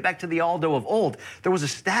you going to get back to the Aldo of old? There was a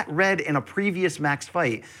stat read in a previous Max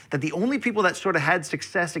fight that the only people that sort of had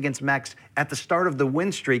success against Max at the start of the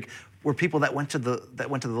win streak were people that went to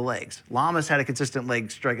the legs. Lamas had a consistent leg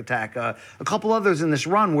strike attack. A couple others in this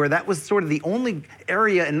run where that was sort of the only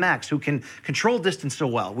area in Max who can control distance so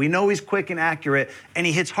well. We know he's quick and accurate, and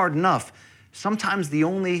he hits hard enough. Sometimes the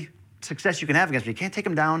only success you can have against him, you can't take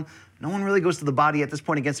him down. No one really goes to the body at this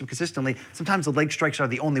point against him consistently. Sometimes the leg strikes are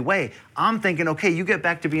the only way. I'm thinking, okay, you get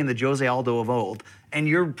back to being the Jose Aldo of old, and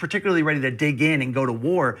you're particularly ready to dig in and go to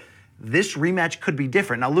war. This rematch could be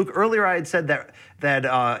different. Now, Luke, earlier I had said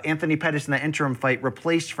that Anthony Pettis in that interim fight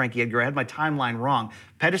replaced Frankie Edgar. I had my timeline wrong.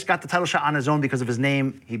 Pettis got the title shot on his own because of his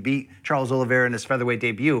name. He beat Charles Oliveira in his featherweight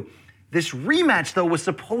debut. This rematch, though, was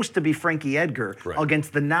supposed to be Frankie Edgar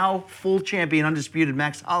against the now full champion, undisputed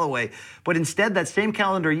Max Holloway. But instead, that same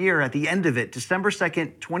calendar year, at the end of it, December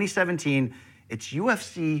 2nd, 2017, it's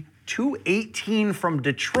UFC 218 from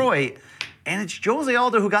Detroit. And it's Jose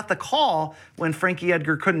Aldo who got the call when Frankie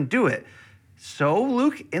Edgar couldn't do it. So,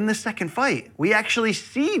 Luke, in the second fight, we actually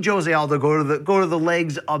see Jose Aldo go to the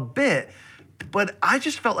legs a bit. But I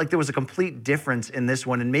just felt like there was a complete difference in this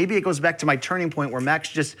one. And maybe it goes back to my turning point where Max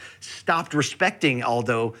just stopped respecting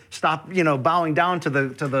Aldo, stopped, bowing down to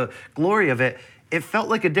the glory of it. It felt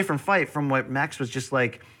like a different fight from what Max was just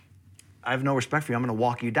like, I have no respect for you. I'm going to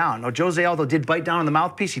walk you down. Now, Jose Aldo did bite down on the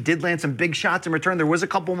mouthpiece. He did land some big shots in return. There was a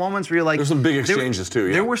couple moments where you're like... There's some big exchanges, too,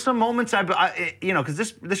 yeah. There were some moments, because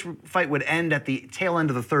this fight would end at the tail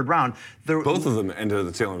end of the third round. Both of them ended at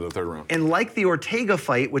the tail end of the third round. And like the Ortega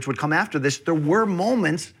fight, which would come after this, there were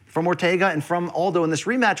moments from Ortega and from Aldo in this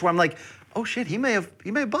rematch where I'm like, oh, shit, he may have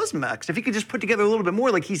buzzed Max. If he could just put together a little bit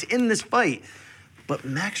more, like he's in this fight. But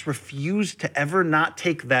Max refused to ever not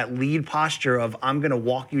take that lead posture of, I'm going to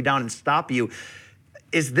walk you down and stop you.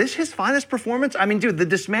 Is this his finest performance? I mean, dude, the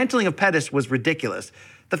dismantling of Pettis was ridiculous.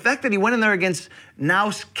 The fact that he went in there against now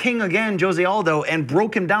king again, Jose Aldo, and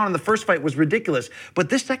broke him down in the first fight was ridiculous. But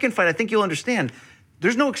this second fight, I think you'll understand,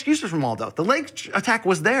 there's no excuses from Aldo. The leg attack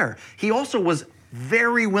was there. He also was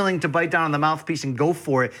very willing to bite down on the mouthpiece and go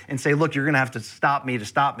for it and say, look, you're going to have to stop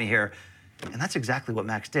me here. And that's exactly what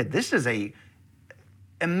Max did. This is a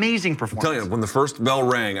amazing performance. I tell you, when the first bell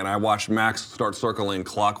rang and I watched Max start circling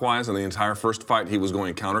clockwise, and the entire first fight he was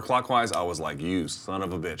going counterclockwise, I was like, you son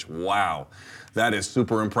of a bitch. Wow. That is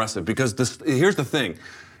super impressive. Because here's the thing.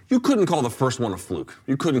 You couldn't call the first one a fluke.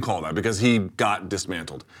 You couldn't call that because he got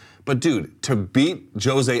dismantled. But dude, to beat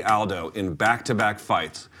Jose Aldo in back-to-back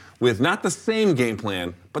fights with not the same game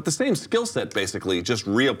plan, but the same skill set basically, just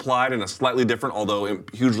reapplied in a slightly different, although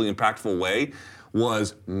hugely impactful way,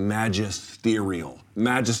 was magisterial.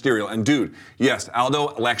 Magisterial. And dude, yes,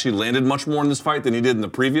 Aldo actually landed much more in this fight than he did in the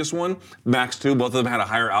previous one. Max too, both of them had a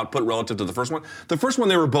higher output relative to the first one. The first one,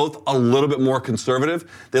 they were both a little bit more conservative.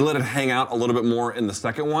 They let it hang out a little bit more in the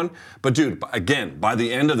second one. But dude, again, by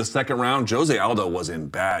the end of the second round, Jose Aldo was in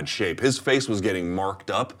bad shape. His face was getting marked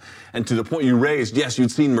up. And to the point you raised, yes,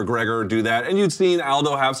 you'd seen McGregor do that, and you'd seen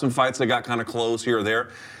Aldo have some fights that got kind of close here or there.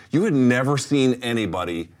 You had never seen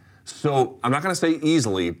anybody, so I'm not going to say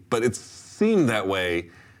easily, but it seemed that way,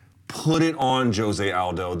 put it on Jose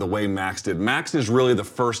Aldo the way Max did. Max is really the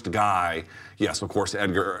first guy. Yes, of course,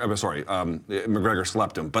 McGregor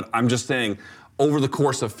slept him. But I'm just saying, over the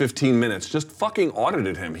course of 15 minutes, just fucking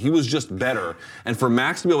audited him. He was just better. And for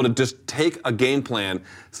Max to be able to just take a game plan,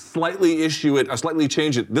 slightly issue it, or slightly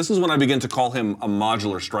change it, this is when I begin to call him a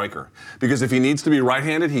modular striker. Because if he needs to be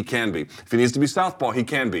right-handed, he can be. If he needs to be southpaw, he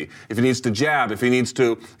can be. If he needs to jab, if he needs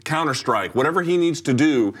to counter-strike, whatever he needs to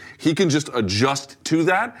do, he can just adjust to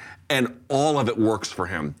that, and all of it works for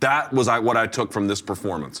him. That was what I took from this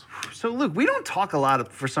performance. So, Luke, we don't talk a lot,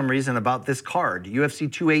 for some reason, about this card. UFC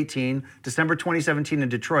 218, December 2017 in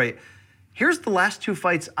Detroit. Here's the last two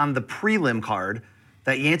fights on the prelim card.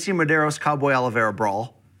 That Yancy Medeiros Cowboy Oliveira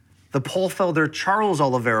brawl. The Paul Felder Charles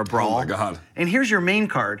Oliveira brawl. Oh, my God. And here's your main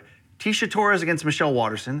card. Tisha Torres against Michelle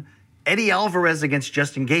Waterson. Eddie Alvarez against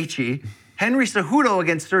Justin Gaethje. Henry Cejudo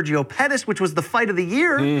against Sergio Pettis, which was the fight of the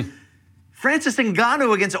year. Francis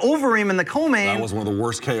Ngannou against Overeem in the co-main. That was one of the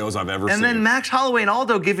worst KOs I've ever seen. And then Max Holloway and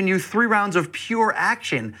Aldo giving you 3 rounds of pure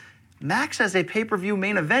action. Max as a pay-per-view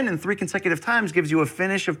main event in 3 consecutive times gives you a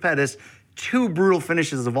finish of Pettis, 2 brutal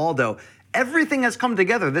finishes of Aldo. Everything has come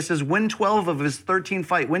together. This is win 12 of his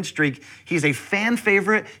 13-fight win streak. He's a fan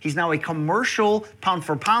favorite. He's now a commercial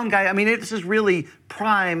pound-for-pound guy. I mean, this is really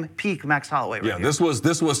prime peak Max Holloway right here. This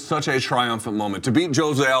was such a triumphant moment. To beat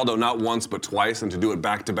Jose Aldo not once but twice, and to do it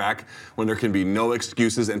back-to-back when there can be no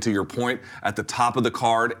excuses, and to your point, at the top of the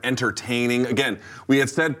card, entertaining. Again, we had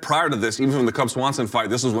said prior to this, even from the Cub-Swanson fight,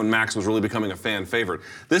 this was when Max was really becoming a fan favorite.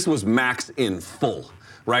 This was Max in full.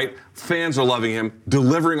 Right? Fans are loving him,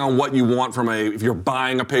 delivering on what you want if you're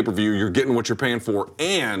buying a pay-per-view, you're getting what you're paying for,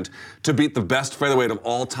 and to beat the best featherweight of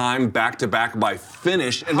all time back-to-back by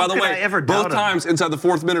finish. And by the way, both times inside the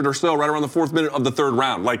 4th minute or so, right around the 4th minute of the 3rd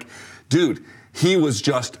round. Like, dude, he was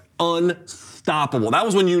just unstoppable. That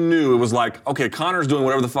was when you knew it was like, okay, Conor's doing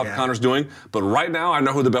whatever the fuck Conor's doing, but right now I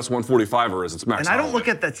know who the best 145er is. It's Max Holloway. And I don't look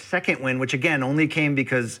at that second win, which again only came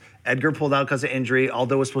because Edgar pulled out because of injury.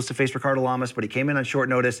 Aldo was supposed to face Ricardo Lamas, but he came in on short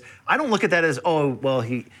notice. I don't look at that as, oh, well,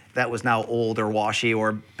 that was now old or washy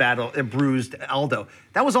or bruised Aldo.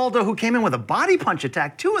 That was Aldo who came in with a body punch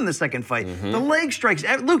attack, too, in the second fight. The leg strikes.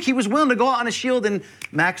 Luke, he was willing to go out on a shield, and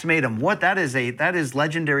Max made him. That is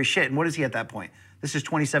legendary shit. And what is he at that point? This is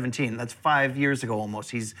 2017. That's 5 years ago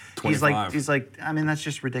almost. He's like, I mean, that's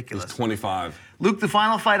just ridiculous. He's 25. Luke, the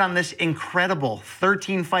final fight on this incredible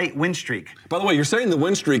 13-fight win streak. By the way, you're saying the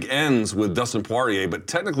win streak ends with Dustin Poirier, but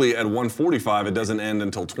technically at 145, it doesn't end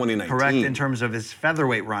until 2019. Correct, in terms of his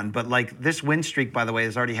featherweight run. But like this win streak, by the way,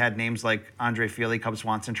 has already had names like Andre Fili, Cub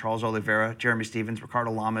Swanson, Charles Oliveira, Jeremy Stephens,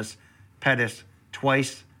 Ricardo Lamas, Pettis,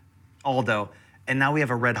 twice, Aldo. And now we have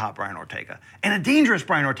a red-hot Brian Ortega. And a dangerous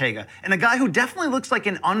Brian Ortega. And a guy who definitely looks like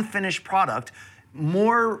an unfinished product.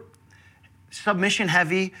 More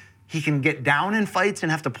submission-heavy. He can get down in fights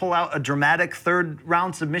and have to pull out a dramatic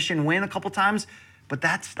 3rd-round submission win a couple times. But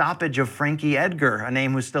that stoppage of Frankie Edgar, a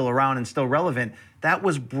name who's still around and still relevant, that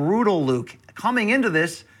was brutal, Luke. Coming into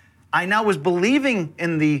this, I now was believing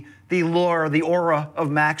in the lore, the aura of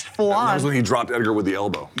Max full on. That was when he dropped Edgar with the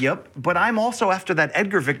elbow. Yep. But I'm also, after that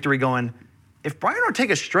Edgar victory, going, if Brian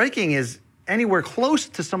Ortega's striking is anywhere close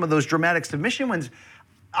to some of those dramatic submission wins,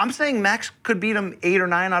 I'm saying Max could beat him 8 or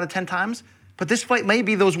 9 out of 10 times. But this fight may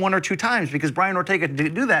be those 1 or 2 times because Brian Ortega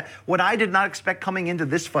did do that. What I did not expect coming into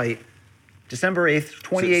this fight, December 8th,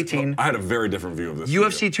 2018. I had a very different view of this.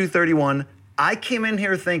 UFC 231. I came in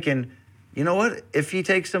here thinking, you know what? If he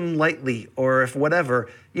takes him lightly or if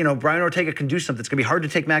whatever, Brian Ortega can do something. It's going to be hard to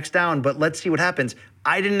take Max down, but let's see what happens.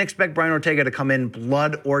 I didn't expect Brian Ortega to come in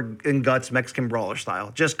blood or in guts Mexican brawler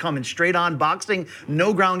style. Just coming straight on boxing,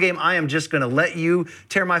 no ground game. I am just going to let you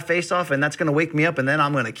tear my face off, and that's going to wake me up, and then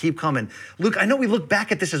I'm going to keep coming. Luke, I know we look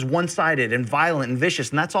back at this as one-sided and violent and vicious,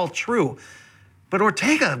 and that's all true. But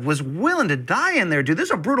Ortega was willing to die in there, dude. This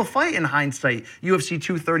is a brutal fight in hindsight. UFC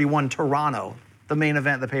 231 Toronto, the main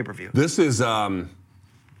event, the pay-per-view.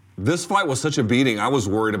 This fight was such a beating, I was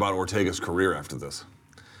worried about Ortega's career after this.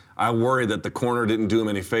 I worried that the corner didn't do him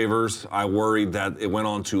any favors. I worried that it went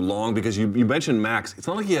on too long because you mentioned Max. It's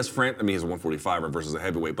not like he has he's a 145er versus a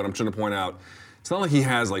heavyweight, but I'm trying to point out It's not like he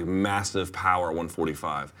has like massive power at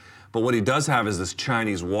 145. But what he does have is this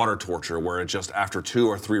Chinese water torture, where it just after 2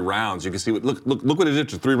 or 3 rounds, you can see look what it did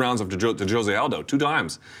to 3 rounds to Jose Aldo, 2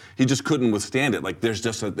 times. He just couldn't withstand it. Like there's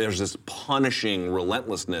this punishing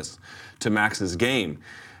relentlessness to Max's game,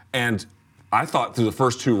 and I thought through the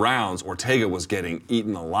first 2 rounds, Ortega was getting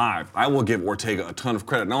eaten alive. I will give Ortega a ton of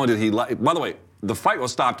credit. Not only did he, by the way, the fight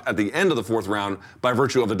was stopped at the end of the 4th round by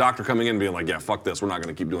virtue of the doctor coming in and being like, yeah, fuck this, we're not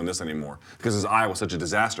going to keep doing this anymore because his eye was such a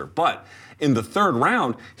disaster. But in the 3rd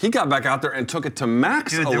round, he got back out there and took it to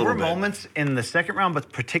Max a little bit. There were moments in the 2nd round,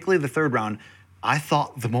 but particularly the 3rd round, I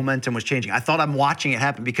thought the momentum was changing. I thought I'm watching it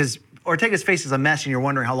happen because Ortega's face is a mess and you're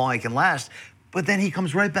wondering how long he can last. But then he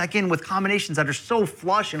comes right back in with combinations that are so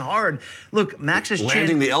flush and hard. Look, Max's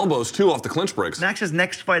landing the elbows, too, off the clinch breaks. Max's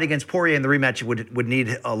next fight against Poirier in the rematch would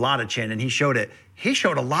need a lot of chin, and he showed it. He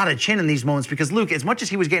showed a lot of chin in these moments because, Luke, as much as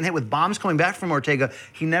he was getting hit with bombs coming back from Ortega,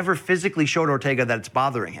 he never physically showed Ortega that it's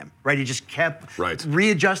bothering him, right? He just kept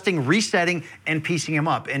readjusting, resetting, and piecing him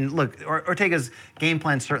up. And, look, Ortega's game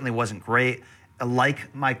plan certainly wasn't great,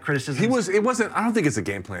 like my criticism. I don't think it's a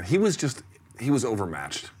game plan. He was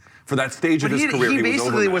overmatched. For that stage of his career, he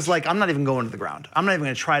basically was like, I'm not even going to the ground. I'm not even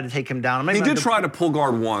going to try to take him down. He did try to pull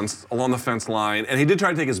guard once along the fence line, and he did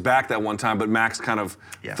try to take his back that one time, but Max kind of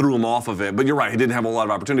threw him off of it. But you're right, he didn't have a lot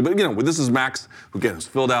of opportunity. But, this is Max, who, again, was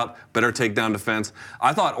filled out, better takedown defense.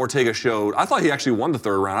 I thought he actually won the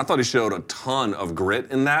 3rd round. I thought he showed a ton of grit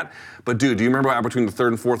in that. But, dude, do you remember between the 3rd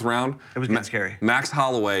and 4th round? It was getting scary. Max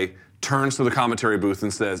Holloway turns to the commentary booth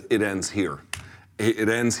and says, it ends here. It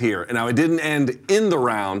ends here. And now it didn't end in the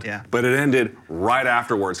round, but it ended right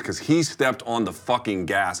afterwards because he stepped on the fucking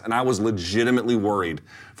gas. And I was legitimately worried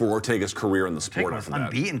for Ortega's career in the sport after that.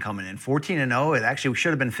 Unbeaten coming in, 14-0. It actually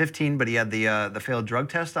should have been 15, but he had the failed drug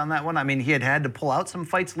test on that one. I mean, he had to pull out some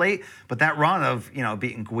fights late, but that run of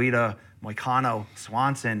beating Guida, Moicano,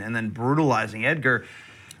 Swanson, and then brutalizing Edgar.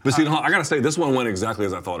 But see, I gotta say, this one went exactly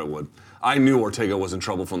as I thought it would. I knew Ortega was in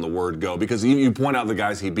trouble from the word go because you point out the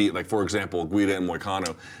guys he beat, like, for example, Guida and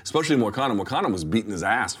Moicano, especially Moicano. Moicano was beating his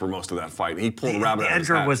ass for most of that fight. He pulled a rabbit out of his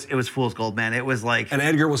hat. It was fool's gold, man. It was like... And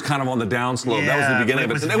Edgar was kind of on the downslope. That was the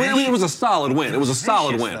beginning of it. It was a solid win. It was a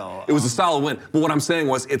solid win. It was a solid win. But what I'm saying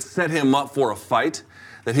was it set him up for a fight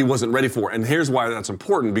that he wasn't ready for. And here's why that's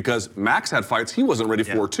important, because Max had fights he wasn't ready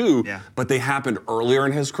for too, but they happened earlier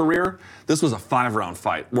in his career. This was a 5-round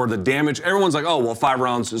fight where the damage, everyone's like, oh, well, 5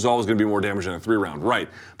 rounds is always gonna be more damage than a 3-round. Right,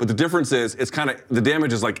 but the difference is the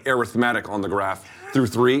damage is like arithmetic on the graph through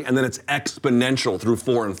 3, and then it's exponential through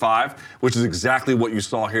 4 and 5, which is exactly what you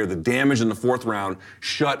saw here. The damage in the 4th round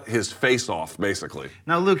shut his face off, basically.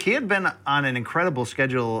 Now, Luke, he had been on an incredible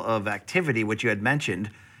schedule of activity, which you had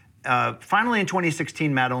mentioned. Finally, in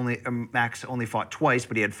 2016, Max only fought twice,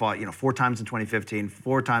 but he had fought 4 times in 2015,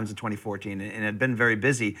 4 times in 2014, and had been very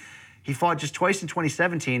busy. He fought just twice in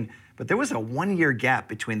 2017, but there was a 1-year gap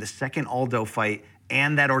between the second Aldo fight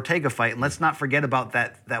and that Ortega fight. And let's not forget about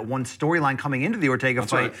that one storyline coming into the Ortega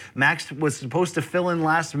fight. Right. Max was supposed to fill in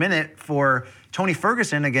last minute for Tony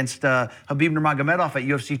Ferguson against Khabib Nurmagomedov at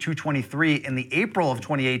UFC 223 in the April of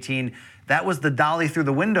 2018. That was the Dolly through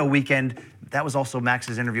the window weekend. That was also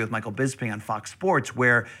Max's interview with Michael Bisping on Fox Sports,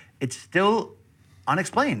 where it's still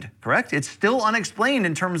unexplained, correct? It's still unexplained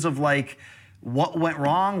in terms of like what went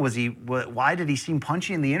wrong. Why did he seem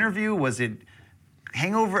punchy in the interview? Was it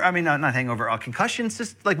hangover? I mean, not hangover, concussion.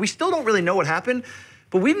 Like, we still don't really know what happened,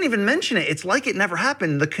 but we didn't even mention it. It's like it never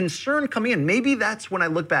happened. The concern coming in, maybe that's when I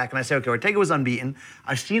look back and I say, okay, Ortega was unbeaten.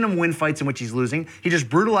 I've seen him win fights in which he's losing. He just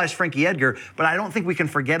brutalized Frankie Edgar, but I don't think we can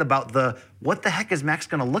forget about what the heck is Max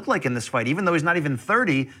gonna look like in this fight? Even though he's not even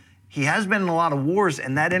 30, he has been in a lot of wars,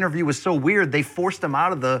 and that interview was so weird, they forced him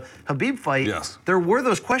out of the Khabib fight. Yes. There were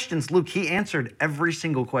those questions, Luke. He answered every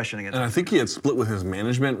single question against him. And I think he had split with his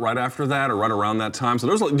management right after that, or right around that time. So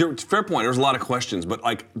fair point, there's a lot of questions. But,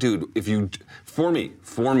 like, dude, for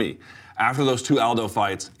me, after those 2 Aldo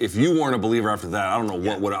fights, if you weren't a believer after that, I don't know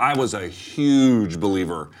what would. I was a huge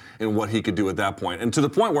believer in what he could do at that point. And to the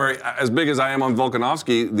point where, as big as I am on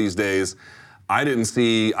Volkanovski these days, I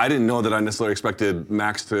didn't know that I necessarily expected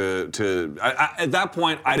Max to at that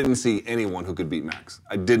point, I didn't see anyone who could beat Max.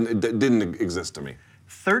 It didn't exist to me.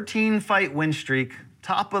 13-fight win streak,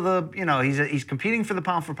 top of the, he's competing for the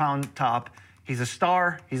pound-for-pound top. He's a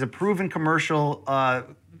star. He's a proven commercial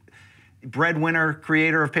breadwinner,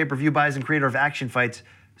 creator of pay-per-view buys, and creator of action fights.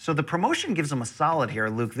 So the promotion gives him a solid here,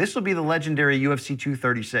 Luke. This will be the legendary UFC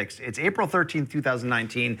 236. It's April 13th,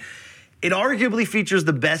 2019. It arguably features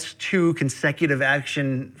the best 2 consecutive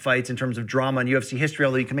action fights in terms of drama in UFC history,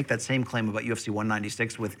 although you can make that same claim about UFC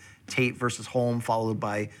 196 with Tate versus Holm, followed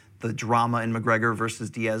by the drama in McGregor versus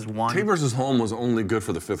Diaz won. Tate versus Holm was only good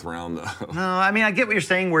for the 5th round, though. No, I mean, I get what you're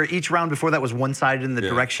saying, where each round before that was one-sided in the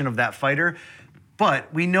direction of that fighter.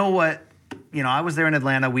 But we know what, I was there in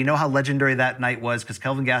Atlanta. We know how legendary that night was because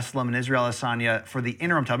Kelvin Gastelum and Israel Adesanya for the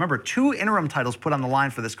interim title. Remember, 2 interim titles put on the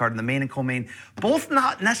line for this card in the main and co-main, both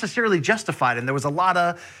not necessarily justified. And there was a lot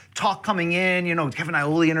of talk coming in. Kevin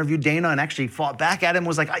Iole interviewed Dana and actually fought back at him,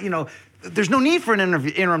 was like, there's no need for an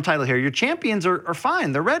interim title here. Your champions are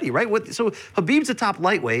fine. They're ready, right? So Khabib's a top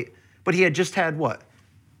lightweight, but he had just had what?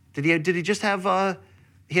 Did he just have,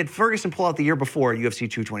 he had Ferguson pull out the year before at UFC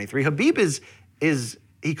 223. Khabib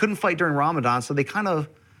he couldn't fight during Ramadan, so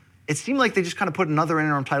it seemed like they just kind of put another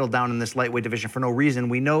interim title down in this lightweight division for no reason.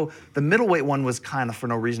 We know the middleweight one was kind of for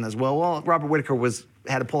no reason as well. Well, Robert Whittaker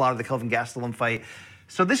had to pull out of the Kelvin Gastelum fight.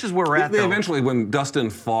 So this is where we're at, though. Eventually, when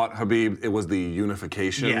Dustin fought Khabib, it was the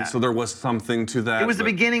unification. Yeah. So there was something to that. It was the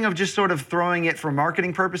beginning of just sort of throwing it for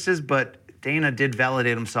marketing purposes, but Dana did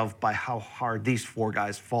validate himself by how hard these 4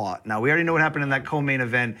 guys fought. Now, we already know what happened in that co-main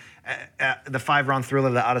event, the 5-round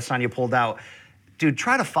thriller that Adesanya pulled out. Dude,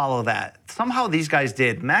 try to follow that. Somehow these guys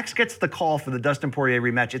did. Max gets the call for the Dustin Poirier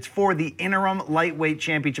rematch. It's for the interim lightweight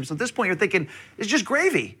championship. So at this point, you're thinking, it's just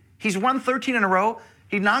gravy. He's won 13 in a row.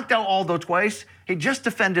 He knocked out Aldo twice. He just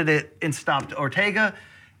defended it and stopped Ortega.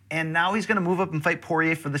 And now he's going to move up and fight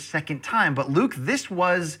Poirier for the 2nd time. But Luke, this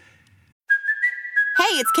was...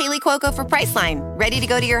 Hey, it's Kaylee Cuoco for Priceline. Ready to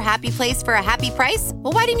go to your happy place for a happy price?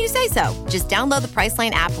 Well, why didn't you say so? Just download the Priceline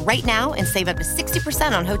app right now and save up to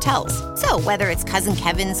 60% on hotels. So whether it's Cousin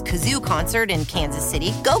Kevin's Kazoo Concert in Kansas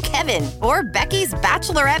City, go Kevin, or Becky's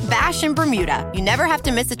Bachelorette Bash in Bermuda, you never have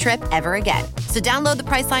to miss a trip ever again. So download the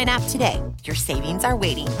Priceline app today. Your savings are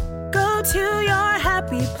waiting. Go to your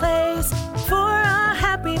happy place for a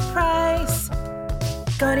happy price.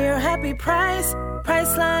 Go to your happy price,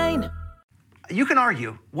 Priceline. You can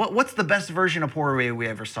argue, what's the best version of Poirier we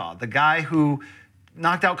ever saw? The guy who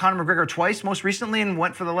knocked out Conor McGregor twice most recently and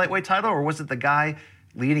went for the lightweight title, or was it the guy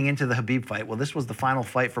leading into the Khabib fight? Well, this was the final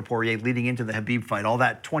fight for Poirier leading into the Khabib fight. All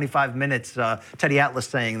that 25 minutes, Teddy Atlas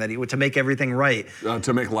saying that he would to make everything right.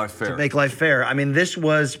 To make life fair. To make life fair. I mean, this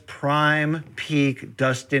was prime peak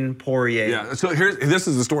Dustin Poirier. Yeah, so this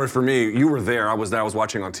is the story for me. You were there. I was there. I was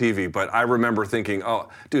watching on TV. But I remember thinking, oh,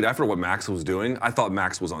 dude, after what Max was doing, I thought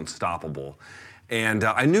Max was unstoppable. And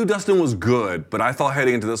I knew Dustin was good, but I thought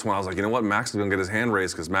heading into this one, I was like, you know what? Max is going to get his hand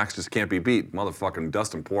raised because Max just can't be beat. Motherfucking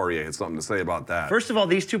Dustin Poirier had something to say about that. First of all,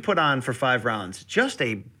 these two put on for 5 rounds. Just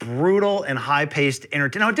a brutal and high-paced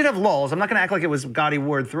entertainment. Now, it did have lulls. I'm not going to act like it was gaudy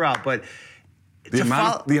word throughout, but the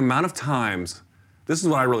amount of times, this is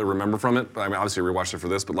what I really remember from it. I mean, obviously, I rewatched it for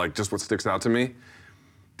this, but like just what sticks out to me,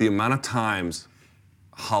 the amount of times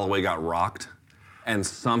Holloway got rocked and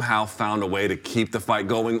somehow found a way to keep the fight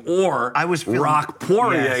going or rock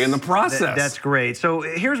Poirier in the process. That's great. So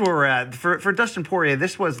here's where we're at. For Dustin Poirier,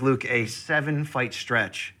 this was, Luke, a 7-fight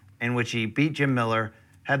stretch in which he beat Jim Miller,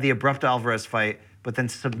 had the abrupt Alvarez fight, but then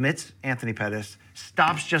submits Anthony Pettis,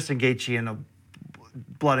 stops Justin Gaethje in a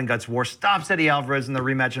blood and guts war, stops Eddie Alvarez in the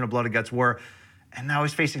rematch in a blood and guts war, and now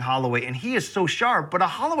he's facing Holloway, and he is so sharp, but a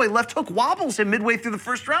Holloway left hook wobbles him midway through the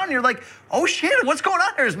first round, and you're like, oh shit, what's going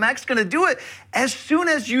on here? Is Max gonna do it? As soon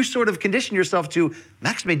as you sort of condition yourself to,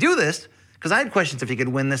 Max may do this, because I had questions if he could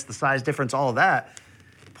win this, the size difference, all of that,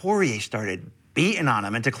 Poirier started beating on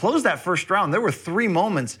him. And to close that first round, there were 3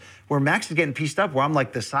 moments where Max is getting pieced up, where I'm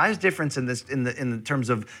like, the size difference in this, in terms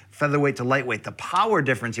of featherweight to lightweight, the power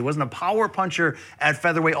difference. He wasn't a power puncher at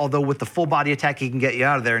featherweight, although with the full body attack, he can get you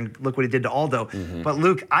out of there. And look what he did to Aldo. Mm-hmm. But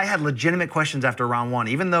Luke, I had legitimate questions after round 1,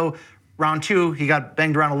 even though round 2, he got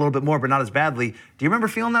banged around a little bit more, but not as badly. Do you remember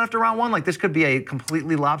feeling that after round 1? Like this could be a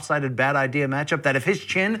completely lopsided, bad idea matchup, that if his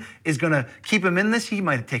chin is going to keep him in this, he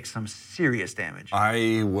might take some serious damage.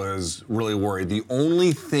 I was really worried. The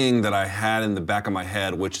only thing that I had in the back of my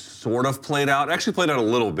head, which sort of played out, actually played out a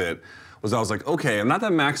little bit, was I was like, okay, not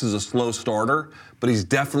that Max is a slow starter, but he's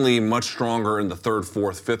definitely much stronger in the 3rd,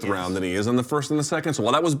 4th, 5th round than he is in the 1st and the 2nd. So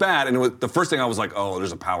while that was bad, and the first thing I was like, oh,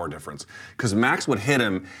 there's a power difference. Because Max would hit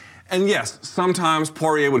him, and yes, sometimes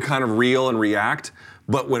Poirier would kind of reel and react,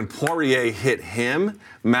 but when Poirier hit him,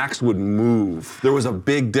 Max would move. There was a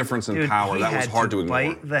big difference in power. That was hard to ignore. He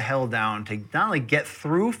had to bite the hell down to not only get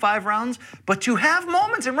through 5 rounds, but to have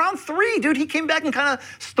moments in round 3. Dude, he came back and kind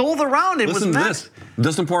of stole the round. Listen to this.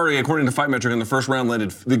 Dustin Poirier, according to Fight Metric, in the first round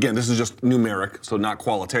landed, again, this is just numeric, so not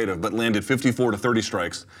qualitative, but landed 54 to 30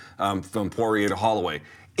 strikes from Poirier to Holloway.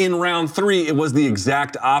 In round 3, it was the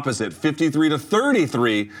exact opposite, 53 to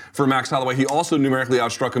 33 for Max Holloway. He also numerically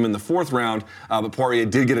outstruck him in the 4th round, but Poirier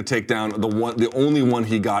did get a takedown, the only one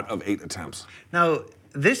he got of 8 attempts. Now,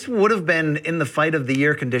 this would have been in the fight of the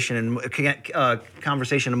year condition and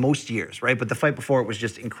conversation of most years, right? But the fight before it was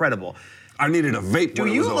just incredible. I needed a vape. Do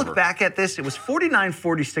you look back at this? It was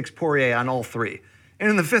 49-46 Poirier on all three. And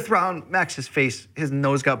in the 5th round, Max's his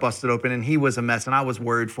nose got busted open, and he was a mess, and I was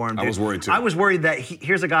worried for him. I was worried, too. I was worried that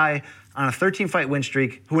here's a guy on a 13-fight win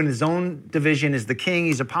streak who in his own division is the king.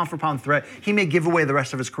 He's a pound-for-pound threat. He may give away the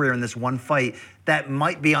rest of his career in this one fight that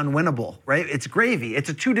might be unwinnable, right? It's gravy. It's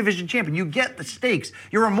a 2-division champion. You get the stakes.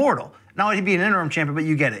 You're immortal. Not he'd be an interim champion, but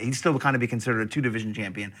you get it. He'd still kind of be considered a 2-division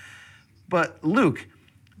champion. But, Luke,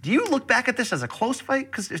 do you look back at this as a close fight?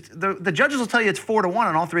 Because the judges will tell you it's 4-1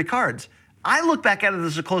 on all 3 cards. I look back at it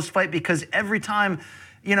as a close fight because every time,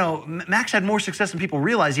 Max had more success than people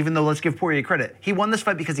realize, even though let's give Poirier credit. He won this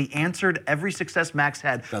fight because he answered every success Max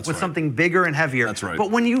had with something bigger and heavier. That's right. But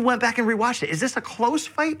when you went back and rewatched it, is this a close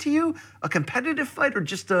fight to you? A competitive fight or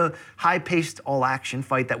just a high-paced, all-action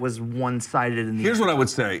fight that was one-sided in the end? Here's what I would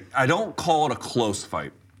say. I don't call it a close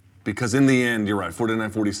fight because in the end, you're right,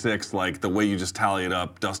 49-46, like the way you just tally it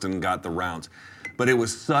up, Dustin got the rounds. But it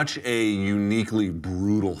was such a uniquely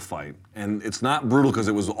brutal fight. And it's not brutal because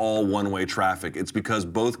it was all one-way traffic. It's because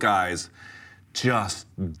both guys just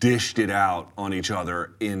dished it out on each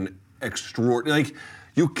other in extraordinary. Like,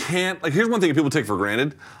 you can't, like, here's one thing people take for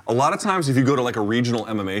granted. A lot of times if you go to like a regional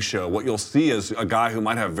MMA show, what you'll see is a guy who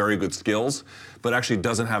might have very good skills, but actually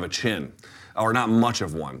doesn't have a chin. Or not much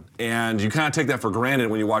of one. And you kind of take that for granted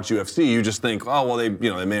when you watch UFC. You just think, oh, well, they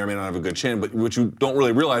may or may not have a good chin. But what you don't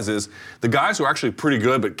really realize is the guys who are actually pretty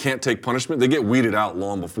good but can't take punishment, they get weeded out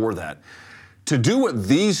long before that. To do what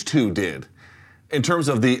these two did, in terms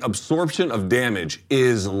of the absorption of damage,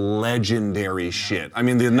 is legendary shit. I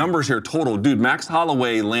mean, the numbers here total, dude, Max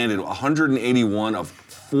Holloway landed 181 of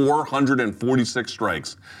 446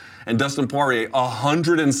 strikes. And Dustin Poirier,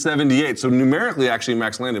 178. So numerically, actually,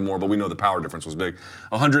 Max landed more, but we know the power difference was big.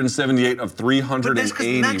 178 of 381. But that's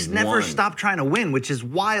because Max never stopped trying to win, which is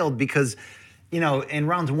wild because, in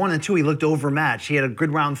rounds 1 and 2, he looked overmatched. He had a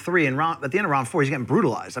good round 3, and at the end of round 4, he's getting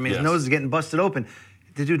brutalized. I mean, his nose is getting busted open.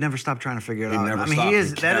 The dude never stopped trying to figure it out. Never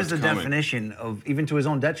stopped. That is the definition of, even to his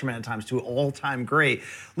own detriment at times, to an all-time great.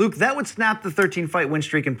 Luke, that would snap the 13-fight win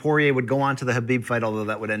streak, and Poirier would go on to the Habib fight, although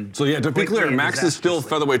that would end. So yeah, to be clear, Max is still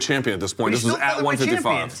featherweight champion at this point. This was at 155.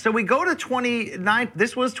 Champion. So we go to 29.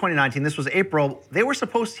 This was 2019. This was April. He was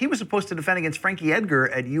supposed to defend against Frankie Edgar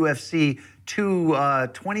at UFC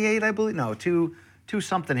 228, I believe. No, 2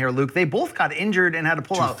 something here, Luke. They both got injured and had to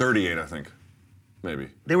pull out. 238, I think. Maybe.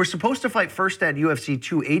 They were supposed to fight first at UFC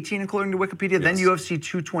 218, according to Wikipedia, then UFC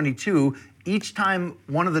 222. Each time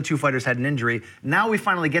one of the two fighters had an injury. Now we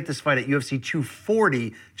finally get this fight at UFC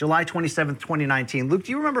 240, July 27th, 2019. Luke,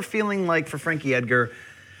 do you remember feeling like for Frankie Edgar?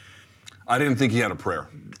 I didn't think he had a prayer.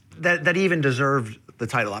 That he even deserved the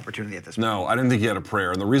title opportunity at this point? No, I didn't think he had a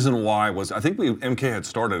prayer. And the reason why was I think MK had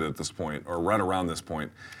started at this point, or right around this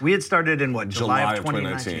point. We had started in what, July of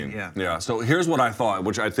 2019? Yeah, so here's what I thought,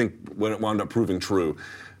 which I think wound up proving true.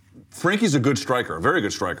 Frankie's a good striker, a very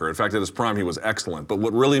good striker. In fact, at his prime, he was excellent. But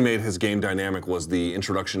what really made his game dynamic was the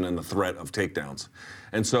introduction and the threat of takedowns.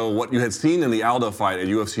 And so what you had seen in the Aldo fight at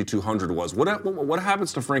UFC 200 was, what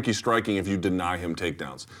happens to Frankie striking if you deny him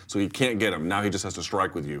takedowns? So he can't get him. Now he just has to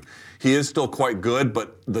strike with you. He is still quite good,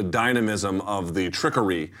 but the dynamism of the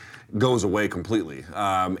trickery goes away completely.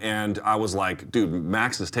 And I was like, dude,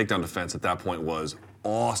 Max's takedown defense at that point was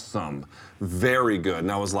awesome. Very good.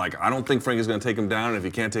 And I was like, I don't think Frankie's going to take him down. And if he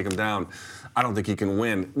can't take him down, I don't think he can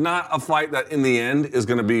win. Not a fight that in the end is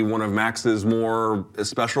going to be one of Max's more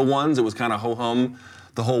special ones. It was kind of ho-hum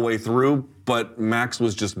the whole way through, but Max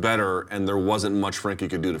was just better, and there wasn't much Frankie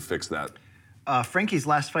could do to fix that. Frankie's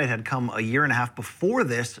last fight had come a year and a half before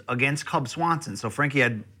this against Cub Swanson. So Frankie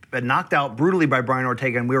had been knocked out brutally by Brian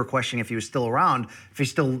Ortega, and we were questioning if he was still around, if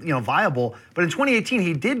he's still viable. But in 2018,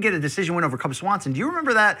 he did get a decision win over Cub Swanson. Do you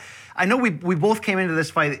remember that? I know we both came into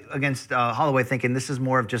this fight against Holloway thinking this is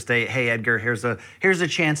more of just a, hey, Edgar, here's a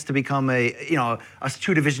chance to become a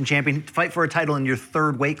 2-division champion, fight for a title in your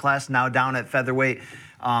third weight class, now down at featherweight.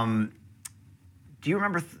 Do you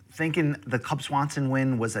remember thinking the Cub Swanson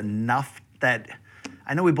win was enough that...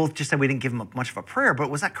 I know we both just said we didn't give him much of a prayer, but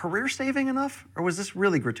was that career-saving enough, or was this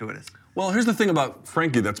really gratuitous? Well, here's the thing about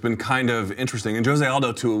Frankie that's been kind of interesting, and Jose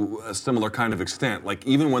Aldo to a similar kind of extent. Like,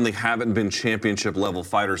 even when they haven't been championship-level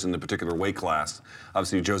fighters in the particular weight class,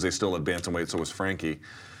 obviously Jose's still at bantamweight, so was Frankie,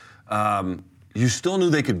 you still knew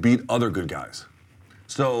they could beat other good guys.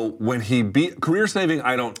 So when he beat, career-saving,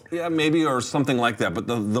 maybe, or something like that, but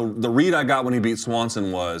the read I got when he beat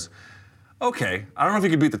Swanson was, okay, I don't know if he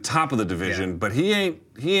could beat the top of the division, but he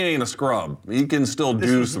ain't a scrub. He can still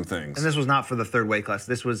do some things. And this was not for the third weight class.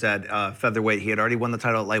 This was at featherweight. He had already won the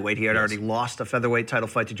title at lightweight. He had already lost a featherweight title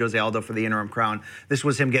fight to Jose Aldo for the interim crown. This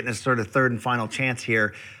was him getting his sort of third and final chance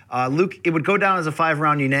here. Luke, it would go down as a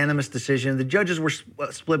 5-round unanimous decision. The judges were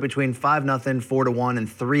split between 5-0, 4-1, and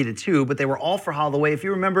 3-2, but they were all for Holloway. If you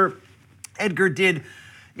remember, Edgar did...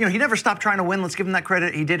 he never stopped trying to win. Let's give him that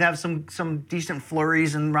credit. He did have some decent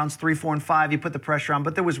flurries in rounds 3, 4, and 5. He put the pressure on,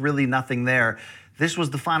 but there was really nothing there. This was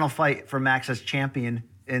the final fight for Max as champion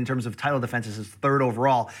in terms of title defenses, his third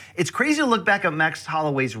overall. It's crazy to look back at Max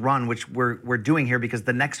Holloway's run, which we're doing here because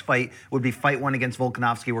the next fight would be fight 1 against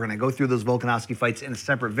Volkanovski. We're going to go through those Volkanovski fights in a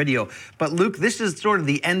separate video. But Luke, this is sort of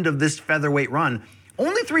the end of this featherweight run.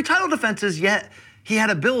 Only 3 title defenses, yet he had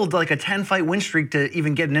to build like a 10-fight win streak to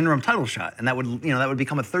even get an interim title shot, and that would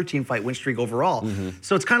become a 13-fight win streak overall.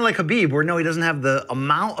 So it's kind of like Khabib, where no, he doesn't have the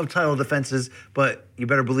amount of title defenses, but you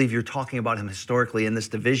better believe you're talking about him historically in this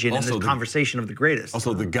division, also in this conversation of the greatest.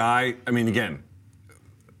 Also, the guy, I mean, again,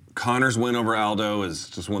 Conor's win over Aldo is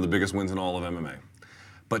just one of the biggest wins in all of MMA.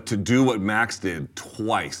 But to do what Max did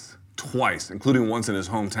twice, including once in his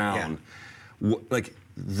hometown,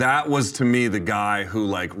 that was, to me, the guy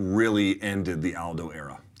who, really ended the Aldo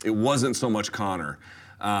era. It wasn't so much Conor.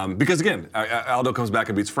 Because, again, Aldo comes back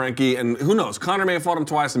and beats Frankie, and who knows? Conor may have fought him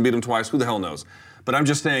twice and beat him twice. Who the hell knows? But I'm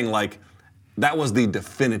just saying, that was the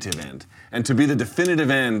definitive end. And to be the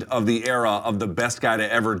definitive end of the era of the best guy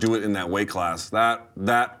to ever do it in that weight class,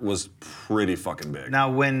 that was pretty fucking big.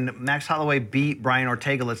 Now, when Max Holloway beat Brian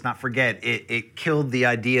Ortega, let's not forget, it killed the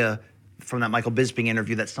idea from that Michael Bisping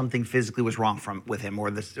interview that something physically was wrong with him,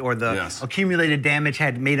 or the accumulated damage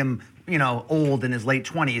had made him, old in his late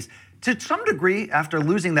 20s. To some degree, after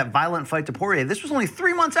losing that violent fight to Poirier, this was only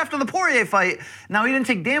 3 months after the Poirier fight. Now, he didn't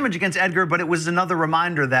take damage against Edgar, but it was another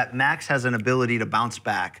reminder that Max has an ability to bounce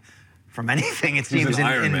back from anything, it seems. He's an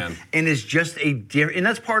Iron Man. And is just and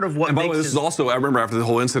that's part of what and by the way, this is also, I remember after the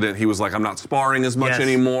whole incident, he was like, I'm not sparring as much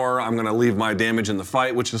anymore. I'm going to leave my damage in the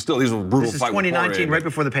fight, which is still, these were brutal fight. This is 2019, right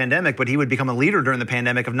before the pandemic, but he would become a leader during the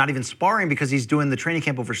pandemic of not even sparring because he's doing the training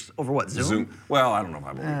camp over what, Zoom? Well, I don't know if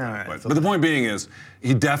I believe that. Right, but the point being is,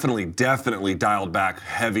 he definitely dialed back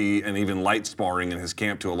heavy and even light sparring in his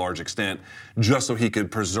camp to a large extent, just so he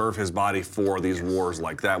could preserve his body for these wars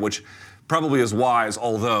like that, which probably is wise,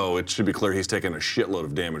 although it should be clear he's taken a shitload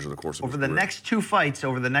of damage over the course of his career. Over the next 2 fights,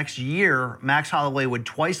 over the next year, Max Holloway would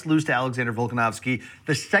twice lose to Alexander Volkanovski.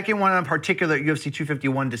 The second one in particular, UFC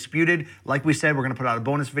 251, disputed. Like we said, we're going to put out a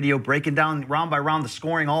bonus video breaking down round by round the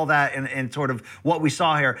scoring, all that, and sort of what we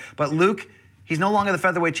saw here. But Luke, he's no longer the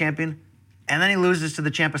featherweight champion. And then he loses to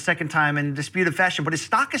the champ a second time in disputed fashion, but his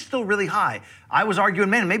stock is still really high. I was arguing,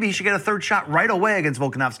 man, maybe he should get a third shot right away against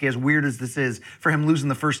Volkanovski, as weird as this is for him losing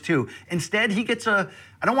the first 2. Instead, he gets I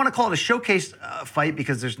don't want to call it a showcase fight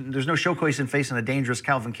because there's no showcase in facing a dangerous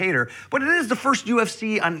Calvin Kattar, but it is the first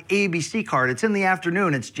UFC on ABC card. It's in the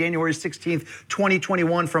afternoon. It's January 16th,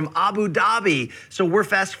 2021 from Abu Dhabi. So we're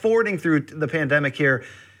fast forwarding through the pandemic here.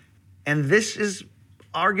 And this is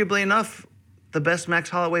arguably enough the best Max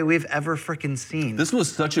Holloway we've ever freaking seen. This was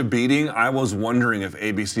such a beating, I was wondering if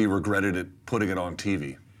ABC regretted putting it on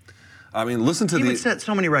TV. I mean, listen to he would set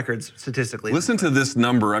so many records statistically. Listen to this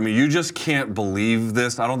number. I mean, you just can't believe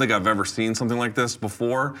this. I don't think I've ever seen something like this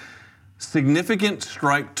before. Significant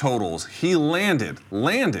strike totals. He landed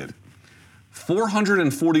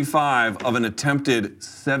 445 of an attempted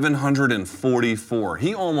 744.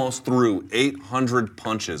 He almost threw 800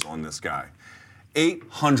 punches on this guy.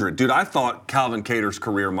 800. Dude, I thought Calvin Kattar's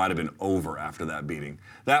career might have been over after that beating.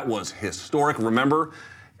 That was historic. Remember,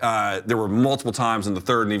 there were multiple times in the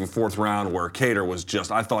third and even fourth round where Kattar was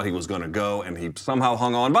just, I thought he was going to go, and he somehow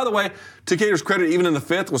hung on. By the way, to Kattar's credit, even in the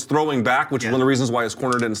fifth, was throwing back, which is one of the reasons why his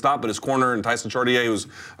corner didn't stop. But his corner and Tyson Chartier, who's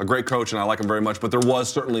a great coach, and I like him very much, but there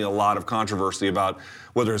was certainly a lot of controversy about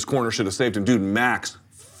whether his corner should have saved him. Dude, Max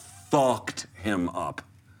fucked him up.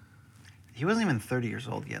 He wasn't even 30 years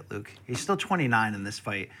old yet, Luke. He's still 29 in this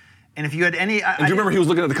fight. And if you had any... And do you remember he was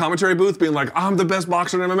looking at the commentary booth being like, I'm the best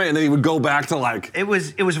boxer in MMA? And then he would go back to It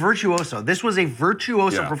was virtuoso. This was a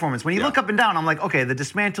virtuoso performance. When you look up and down, I'm like, okay, the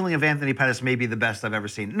dismantling of Anthony Pettis may be the best I've ever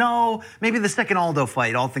seen. No, maybe the second Aldo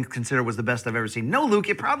fight, all things considered, was the best I've ever seen. No, Luke,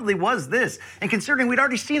 it probably was this. And considering we'd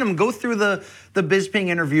already seen him go through the Bisping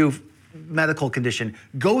interview medical condition,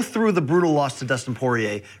 go through the brutal loss to Dustin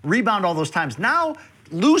Poirier, rebound all those times. Now,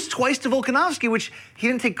 lose twice to Volkanovski, which he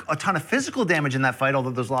didn't take a ton of physical damage in that fight, although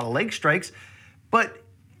there's a lot of leg strikes. But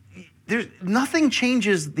there's nothing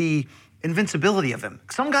changes the invincibility of him.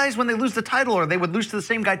 Some guys, when they lose the title or they would lose to the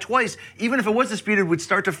same guy twice, even if it was disputed, would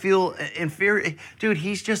start to feel inferior. Dude,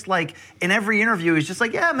 he's just like, in every interview, he's just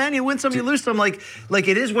like, yeah, man, you win some, you lose some. Like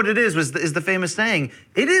it is what it is is the famous saying.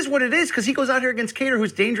 It is what it is because he goes out here against Kattar,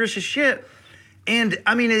 who's dangerous as shit. And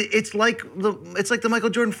I mean, it's like the Michael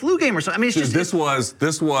Jordan flu game or something. I mean, it's Dude, just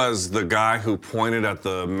this was the guy who pointed at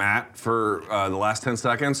the mat for the last 10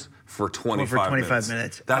 seconds for 25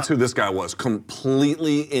 minutes. That's who this guy was,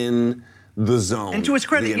 completely in the zone. And to his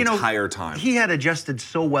credit, the entire time. He had adjusted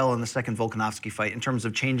so well in the second Volkanovski fight in terms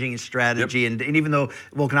of changing his strategy. Yep. And even though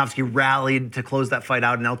Volkanovski rallied to close that fight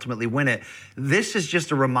out and ultimately win it, this is just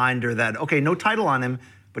a reminder that, okay, no title on him,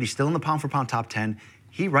 but he's still in the pound-for-pound top 10.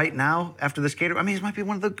 He right now, after this Kattar, I mean, he might be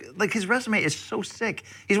one of the, like, his resume is so sick.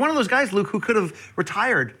 He's one of those guys, Luke, who could have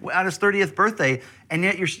retired at his 30th birthday, and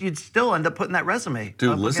yet you'd still end up putting that resume.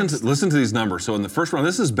 Dude, listen to these numbers. So in the first round,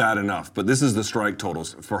 this is bad enough, but this is the strike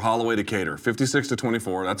totals for Holloway to Kattar.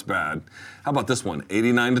 56-24, that's bad. How about this one?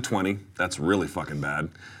 89-20, that's really fucking bad.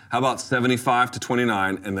 How about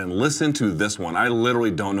 75-29? And then listen to this one. I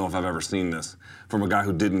literally don't know if I've ever seen this from a guy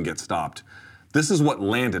who didn't get stopped. This is what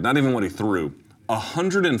landed, not even what he threw.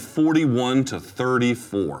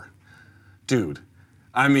 141-34. Dude,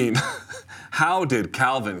 I mean, how did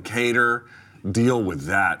Calvin Kattar deal with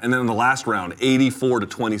that? And then in the last round,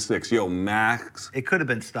 84-26. Yo, Max. It could have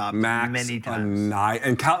been stopped many times.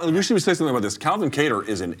 And we should say something about this. Calvin Kattar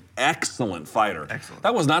is an excellent fighter. Excellent.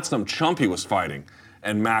 That was not some chump he was fighting.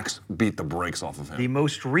 And Max beat the brakes off of him. The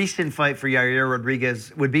most recent fight for Yair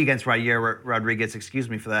Rodriguez would be against Yair Rodriguez,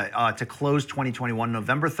 to close 2021,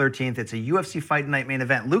 November 13th. It's a UFC Fight Night main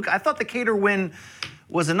event. Luke, I thought the Kattar win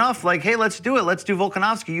was enough. Like, hey, let's do it. Let's do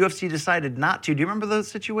Volkanovski. UFC decided not to. Do you remember those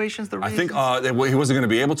situations? I think he wasn't going to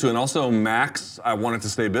be able to. And also, Max, I wanted to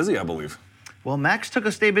stay busy, I believe. Well, Max took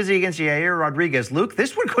a stay busy against Yair Rodriguez. Luke,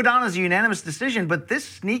 this would go down as a unanimous decision, but this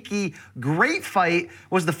sneaky, great fight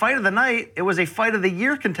was the fight of the night. It was a fight of the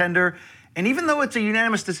year contender. And even though it's a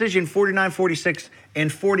unanimous decision, 49-46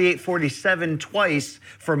 and 48-47 twice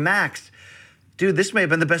for Max, dude, this may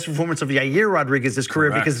have been the best performance of Yair Rodriguez's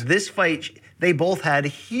career. Correct. Because this fight, they both had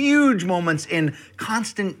huge moments in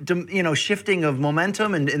constant, shifting of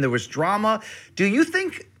momentum, and there was drama. Do you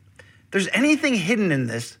think there's anything hidden in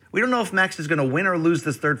this? We don't know if Max is going to win or lose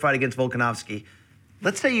this third fight against Volkanovski.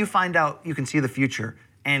 Let's say you find out, you can see the future,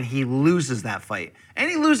 and he loses that fight.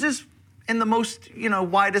 And he loses in the most,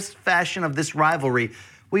 widest fashion of this rivalry.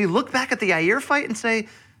 Will you look back at the Yair fight and say,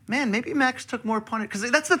 man, maybe Max took more punishment?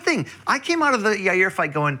 Because that's the thing. I came out of the Yair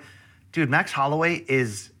fight going, dude, Max Holloway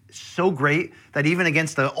is so great that even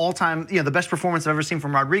against the all-time, the best performance I've ever seen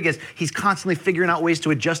from Rodriguez, he's constantly figuring out ways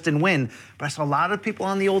to adjust and win. But I saw a lot of people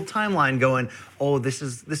on the old timeline going, oh, this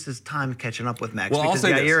is time catching up with Max. Well, because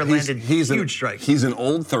Yair landed huge strikes. He's an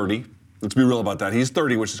old 30. Let's be real about that. He's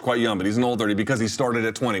 30, which is quite young, but he's an old 30 because he started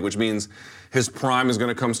at 20, which means his prime is going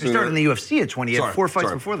to come sooner. He started in the UFC at 20. He had 4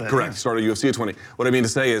 fights before that. Correct. Yeah. Started UFC at 20. What I mean to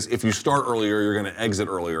say is if you start earlier, you're going to exit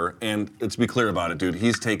earlier. And let's be clear about it, dude.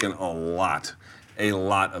 He's taken a lot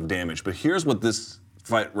of damage. But here's what this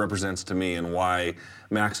fight represents to me and why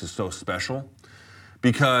Max is so special.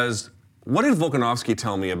 Because what did Volkanovski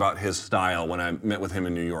tell me about his style when I met with him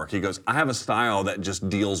in New York? He goes, I have a style that just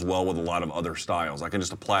deals well with a lot of other styles. I can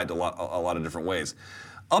just apply it to a lot of different ways.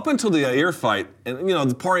 Up until the Yair fight, and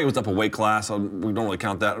the Poirier was up a weight class. We don't really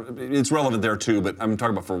count that. It's relevant there too, but I'm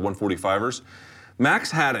talking about for 145ers.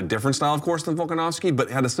 Max had a different style, of course, than Volkanovski,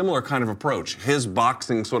 but had a similar kind of approach. His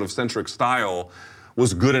boxing sort of centric style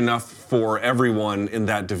was good enough for everyone in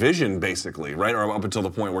that division, basically, right? Or up until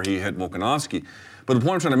the point where he hit Volkanovski. But the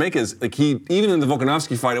point I'm trying to make is, even in the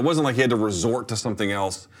Volkanovski fight, it wasn't like he had to resort to something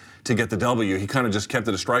else to get the W. He kind of just kept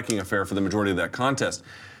it a striking affair for the majority of that contest.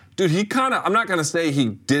 Dude, I'm not going to say he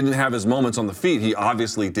didn't have his moments on the feet. He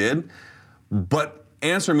obviously did. But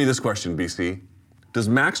answer me this question, BC. Does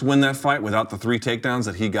Max win that fight without the 3 takedowns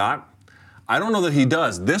that he got? I don't know that he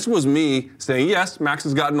does. This was me saying, yes, Max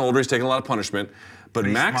has gotten older. He's taken a lot of punishment. But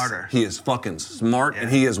Max, smarter. He is fucking smart, and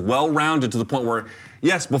he is well-rounded to the point where,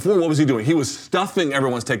 yes, before, what was he doing? He was stuffing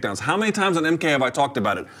everyone's takedowns. How many times on MK have I talked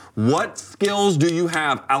about it? What skills do you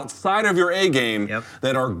have outside of your A game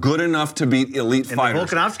that are good enough to beat elite fighters?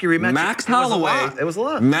 The Volkanovski rematch, it was a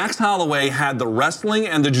lot. Max Holloway had the wrestling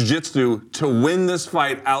and the jiu-jitsu to win this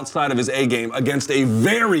fight outside of his A game against a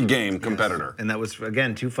very game competitor. And that was,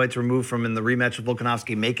 again, 2 fights removed from in the rematch with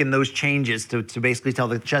Volkanovski, making those changes to basically tell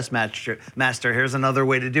the chess master, here's another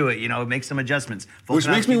way to do it, make some adjustments. Which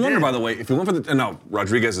makes me wonder, by the way, if he went for no,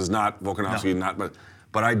 Rodriguez is not Volkanovski, but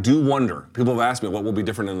But I do wonder, people have asked me what will be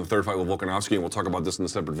different in the third fight with Volkanovski, and we'll talk about this in a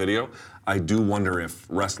separate video. I do wonder if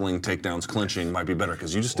wrestling, takedowns, clinching might be better,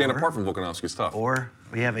 because you just stand apart from Volkanovski's stuff. Or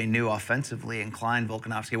we have a new offensively inclined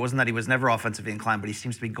Volkanovski. It wasn't that he was never offensively inclined, but he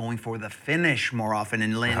seems to be going for the finish more often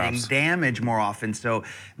and landing damage more often. So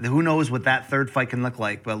who knows what that third fight can look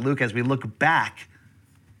like. But Luke, as we look back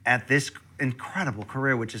at this incredible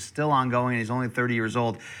career, which is still ongoing, and he's only 30 years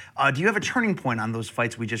old. Do you have a turning point on those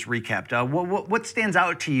fights we just recapped? What stands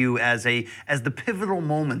out to you as the pivotal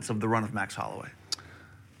moments of the run of Max Holloway?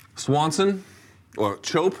 Swanson, or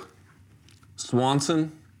Chope,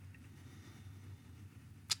 Swanson,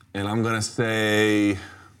 and I'm gonna say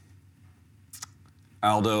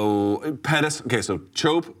Aldo, Pettis. Okay, so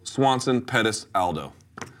Chope, Swanson, Pettis, Aldo.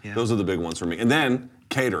 Yeah. Those are the big ones for me. And then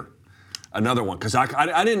Kattar. Another one, because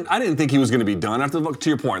I didn't think he was going to be done after the, to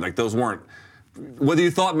your point, like those weren't, whether you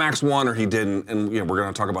thought Max won or he didn't, and we're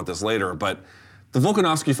going to talk about this later, but the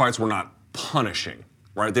Volkanovski fights were not punishing,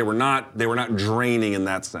 right? They were not draining in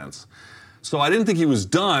that sense. So I didn't think he was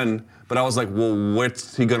done, but I was like, well,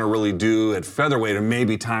 what's he going to really do at featherweight, and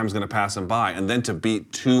maybe time's going to pass him by. And then to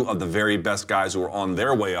beat two of the very best guys who were on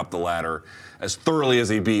their way up the ladder as thoroughly as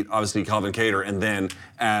he beat, obviously, Calvin Kattar, and then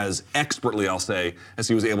as expertly, I'll say, as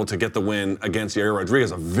he was able to get the win against Yair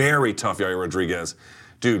Rodriguez, a very tough Yair Rodriguez.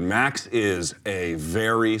 Dude, Max is a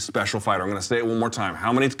very special fighter. I'm going to say it one more time.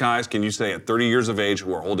 How many guys can you say at 30 years of age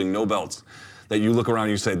who are holding no belts that you look around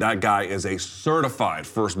and you say, that guy is a certified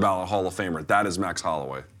first ballot Hall of Famer? That is Max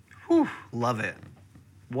Holloway. Whew, love it.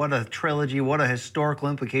 What a trilogy, what a historical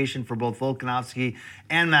implication for both Volkanovski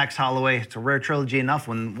and Max Holloway. It's a rare trilogy enough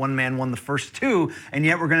when one man won the first two, and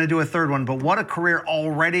yet we're going to do a third one. But what a career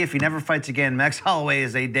already. If he never fights again, Max Holloway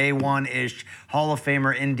is a day one-ish Hall of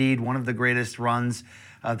Famer indeed, one of the greatest runs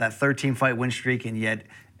of that 13-fight win streak, and yet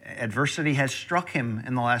adversity has struck him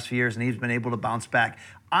in the last few years, and he's been able to bounce back.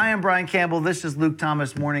 I am Brian Campbell. This is Luke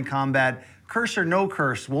Thomas, Morning Combat. Curse or no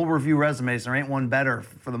curse, we'll review resumes. There ain't one better,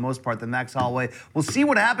 for the most part, than Max Holloway. We'll see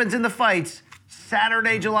what happens in the fights.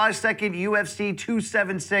 Saturday, July 2nd, UFC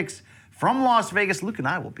 276 from Las Vegas. Luke and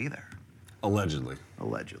I will be there. Allegedly.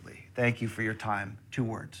 Allegedly. Thank you for your time. 2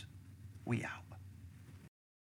 words. We out.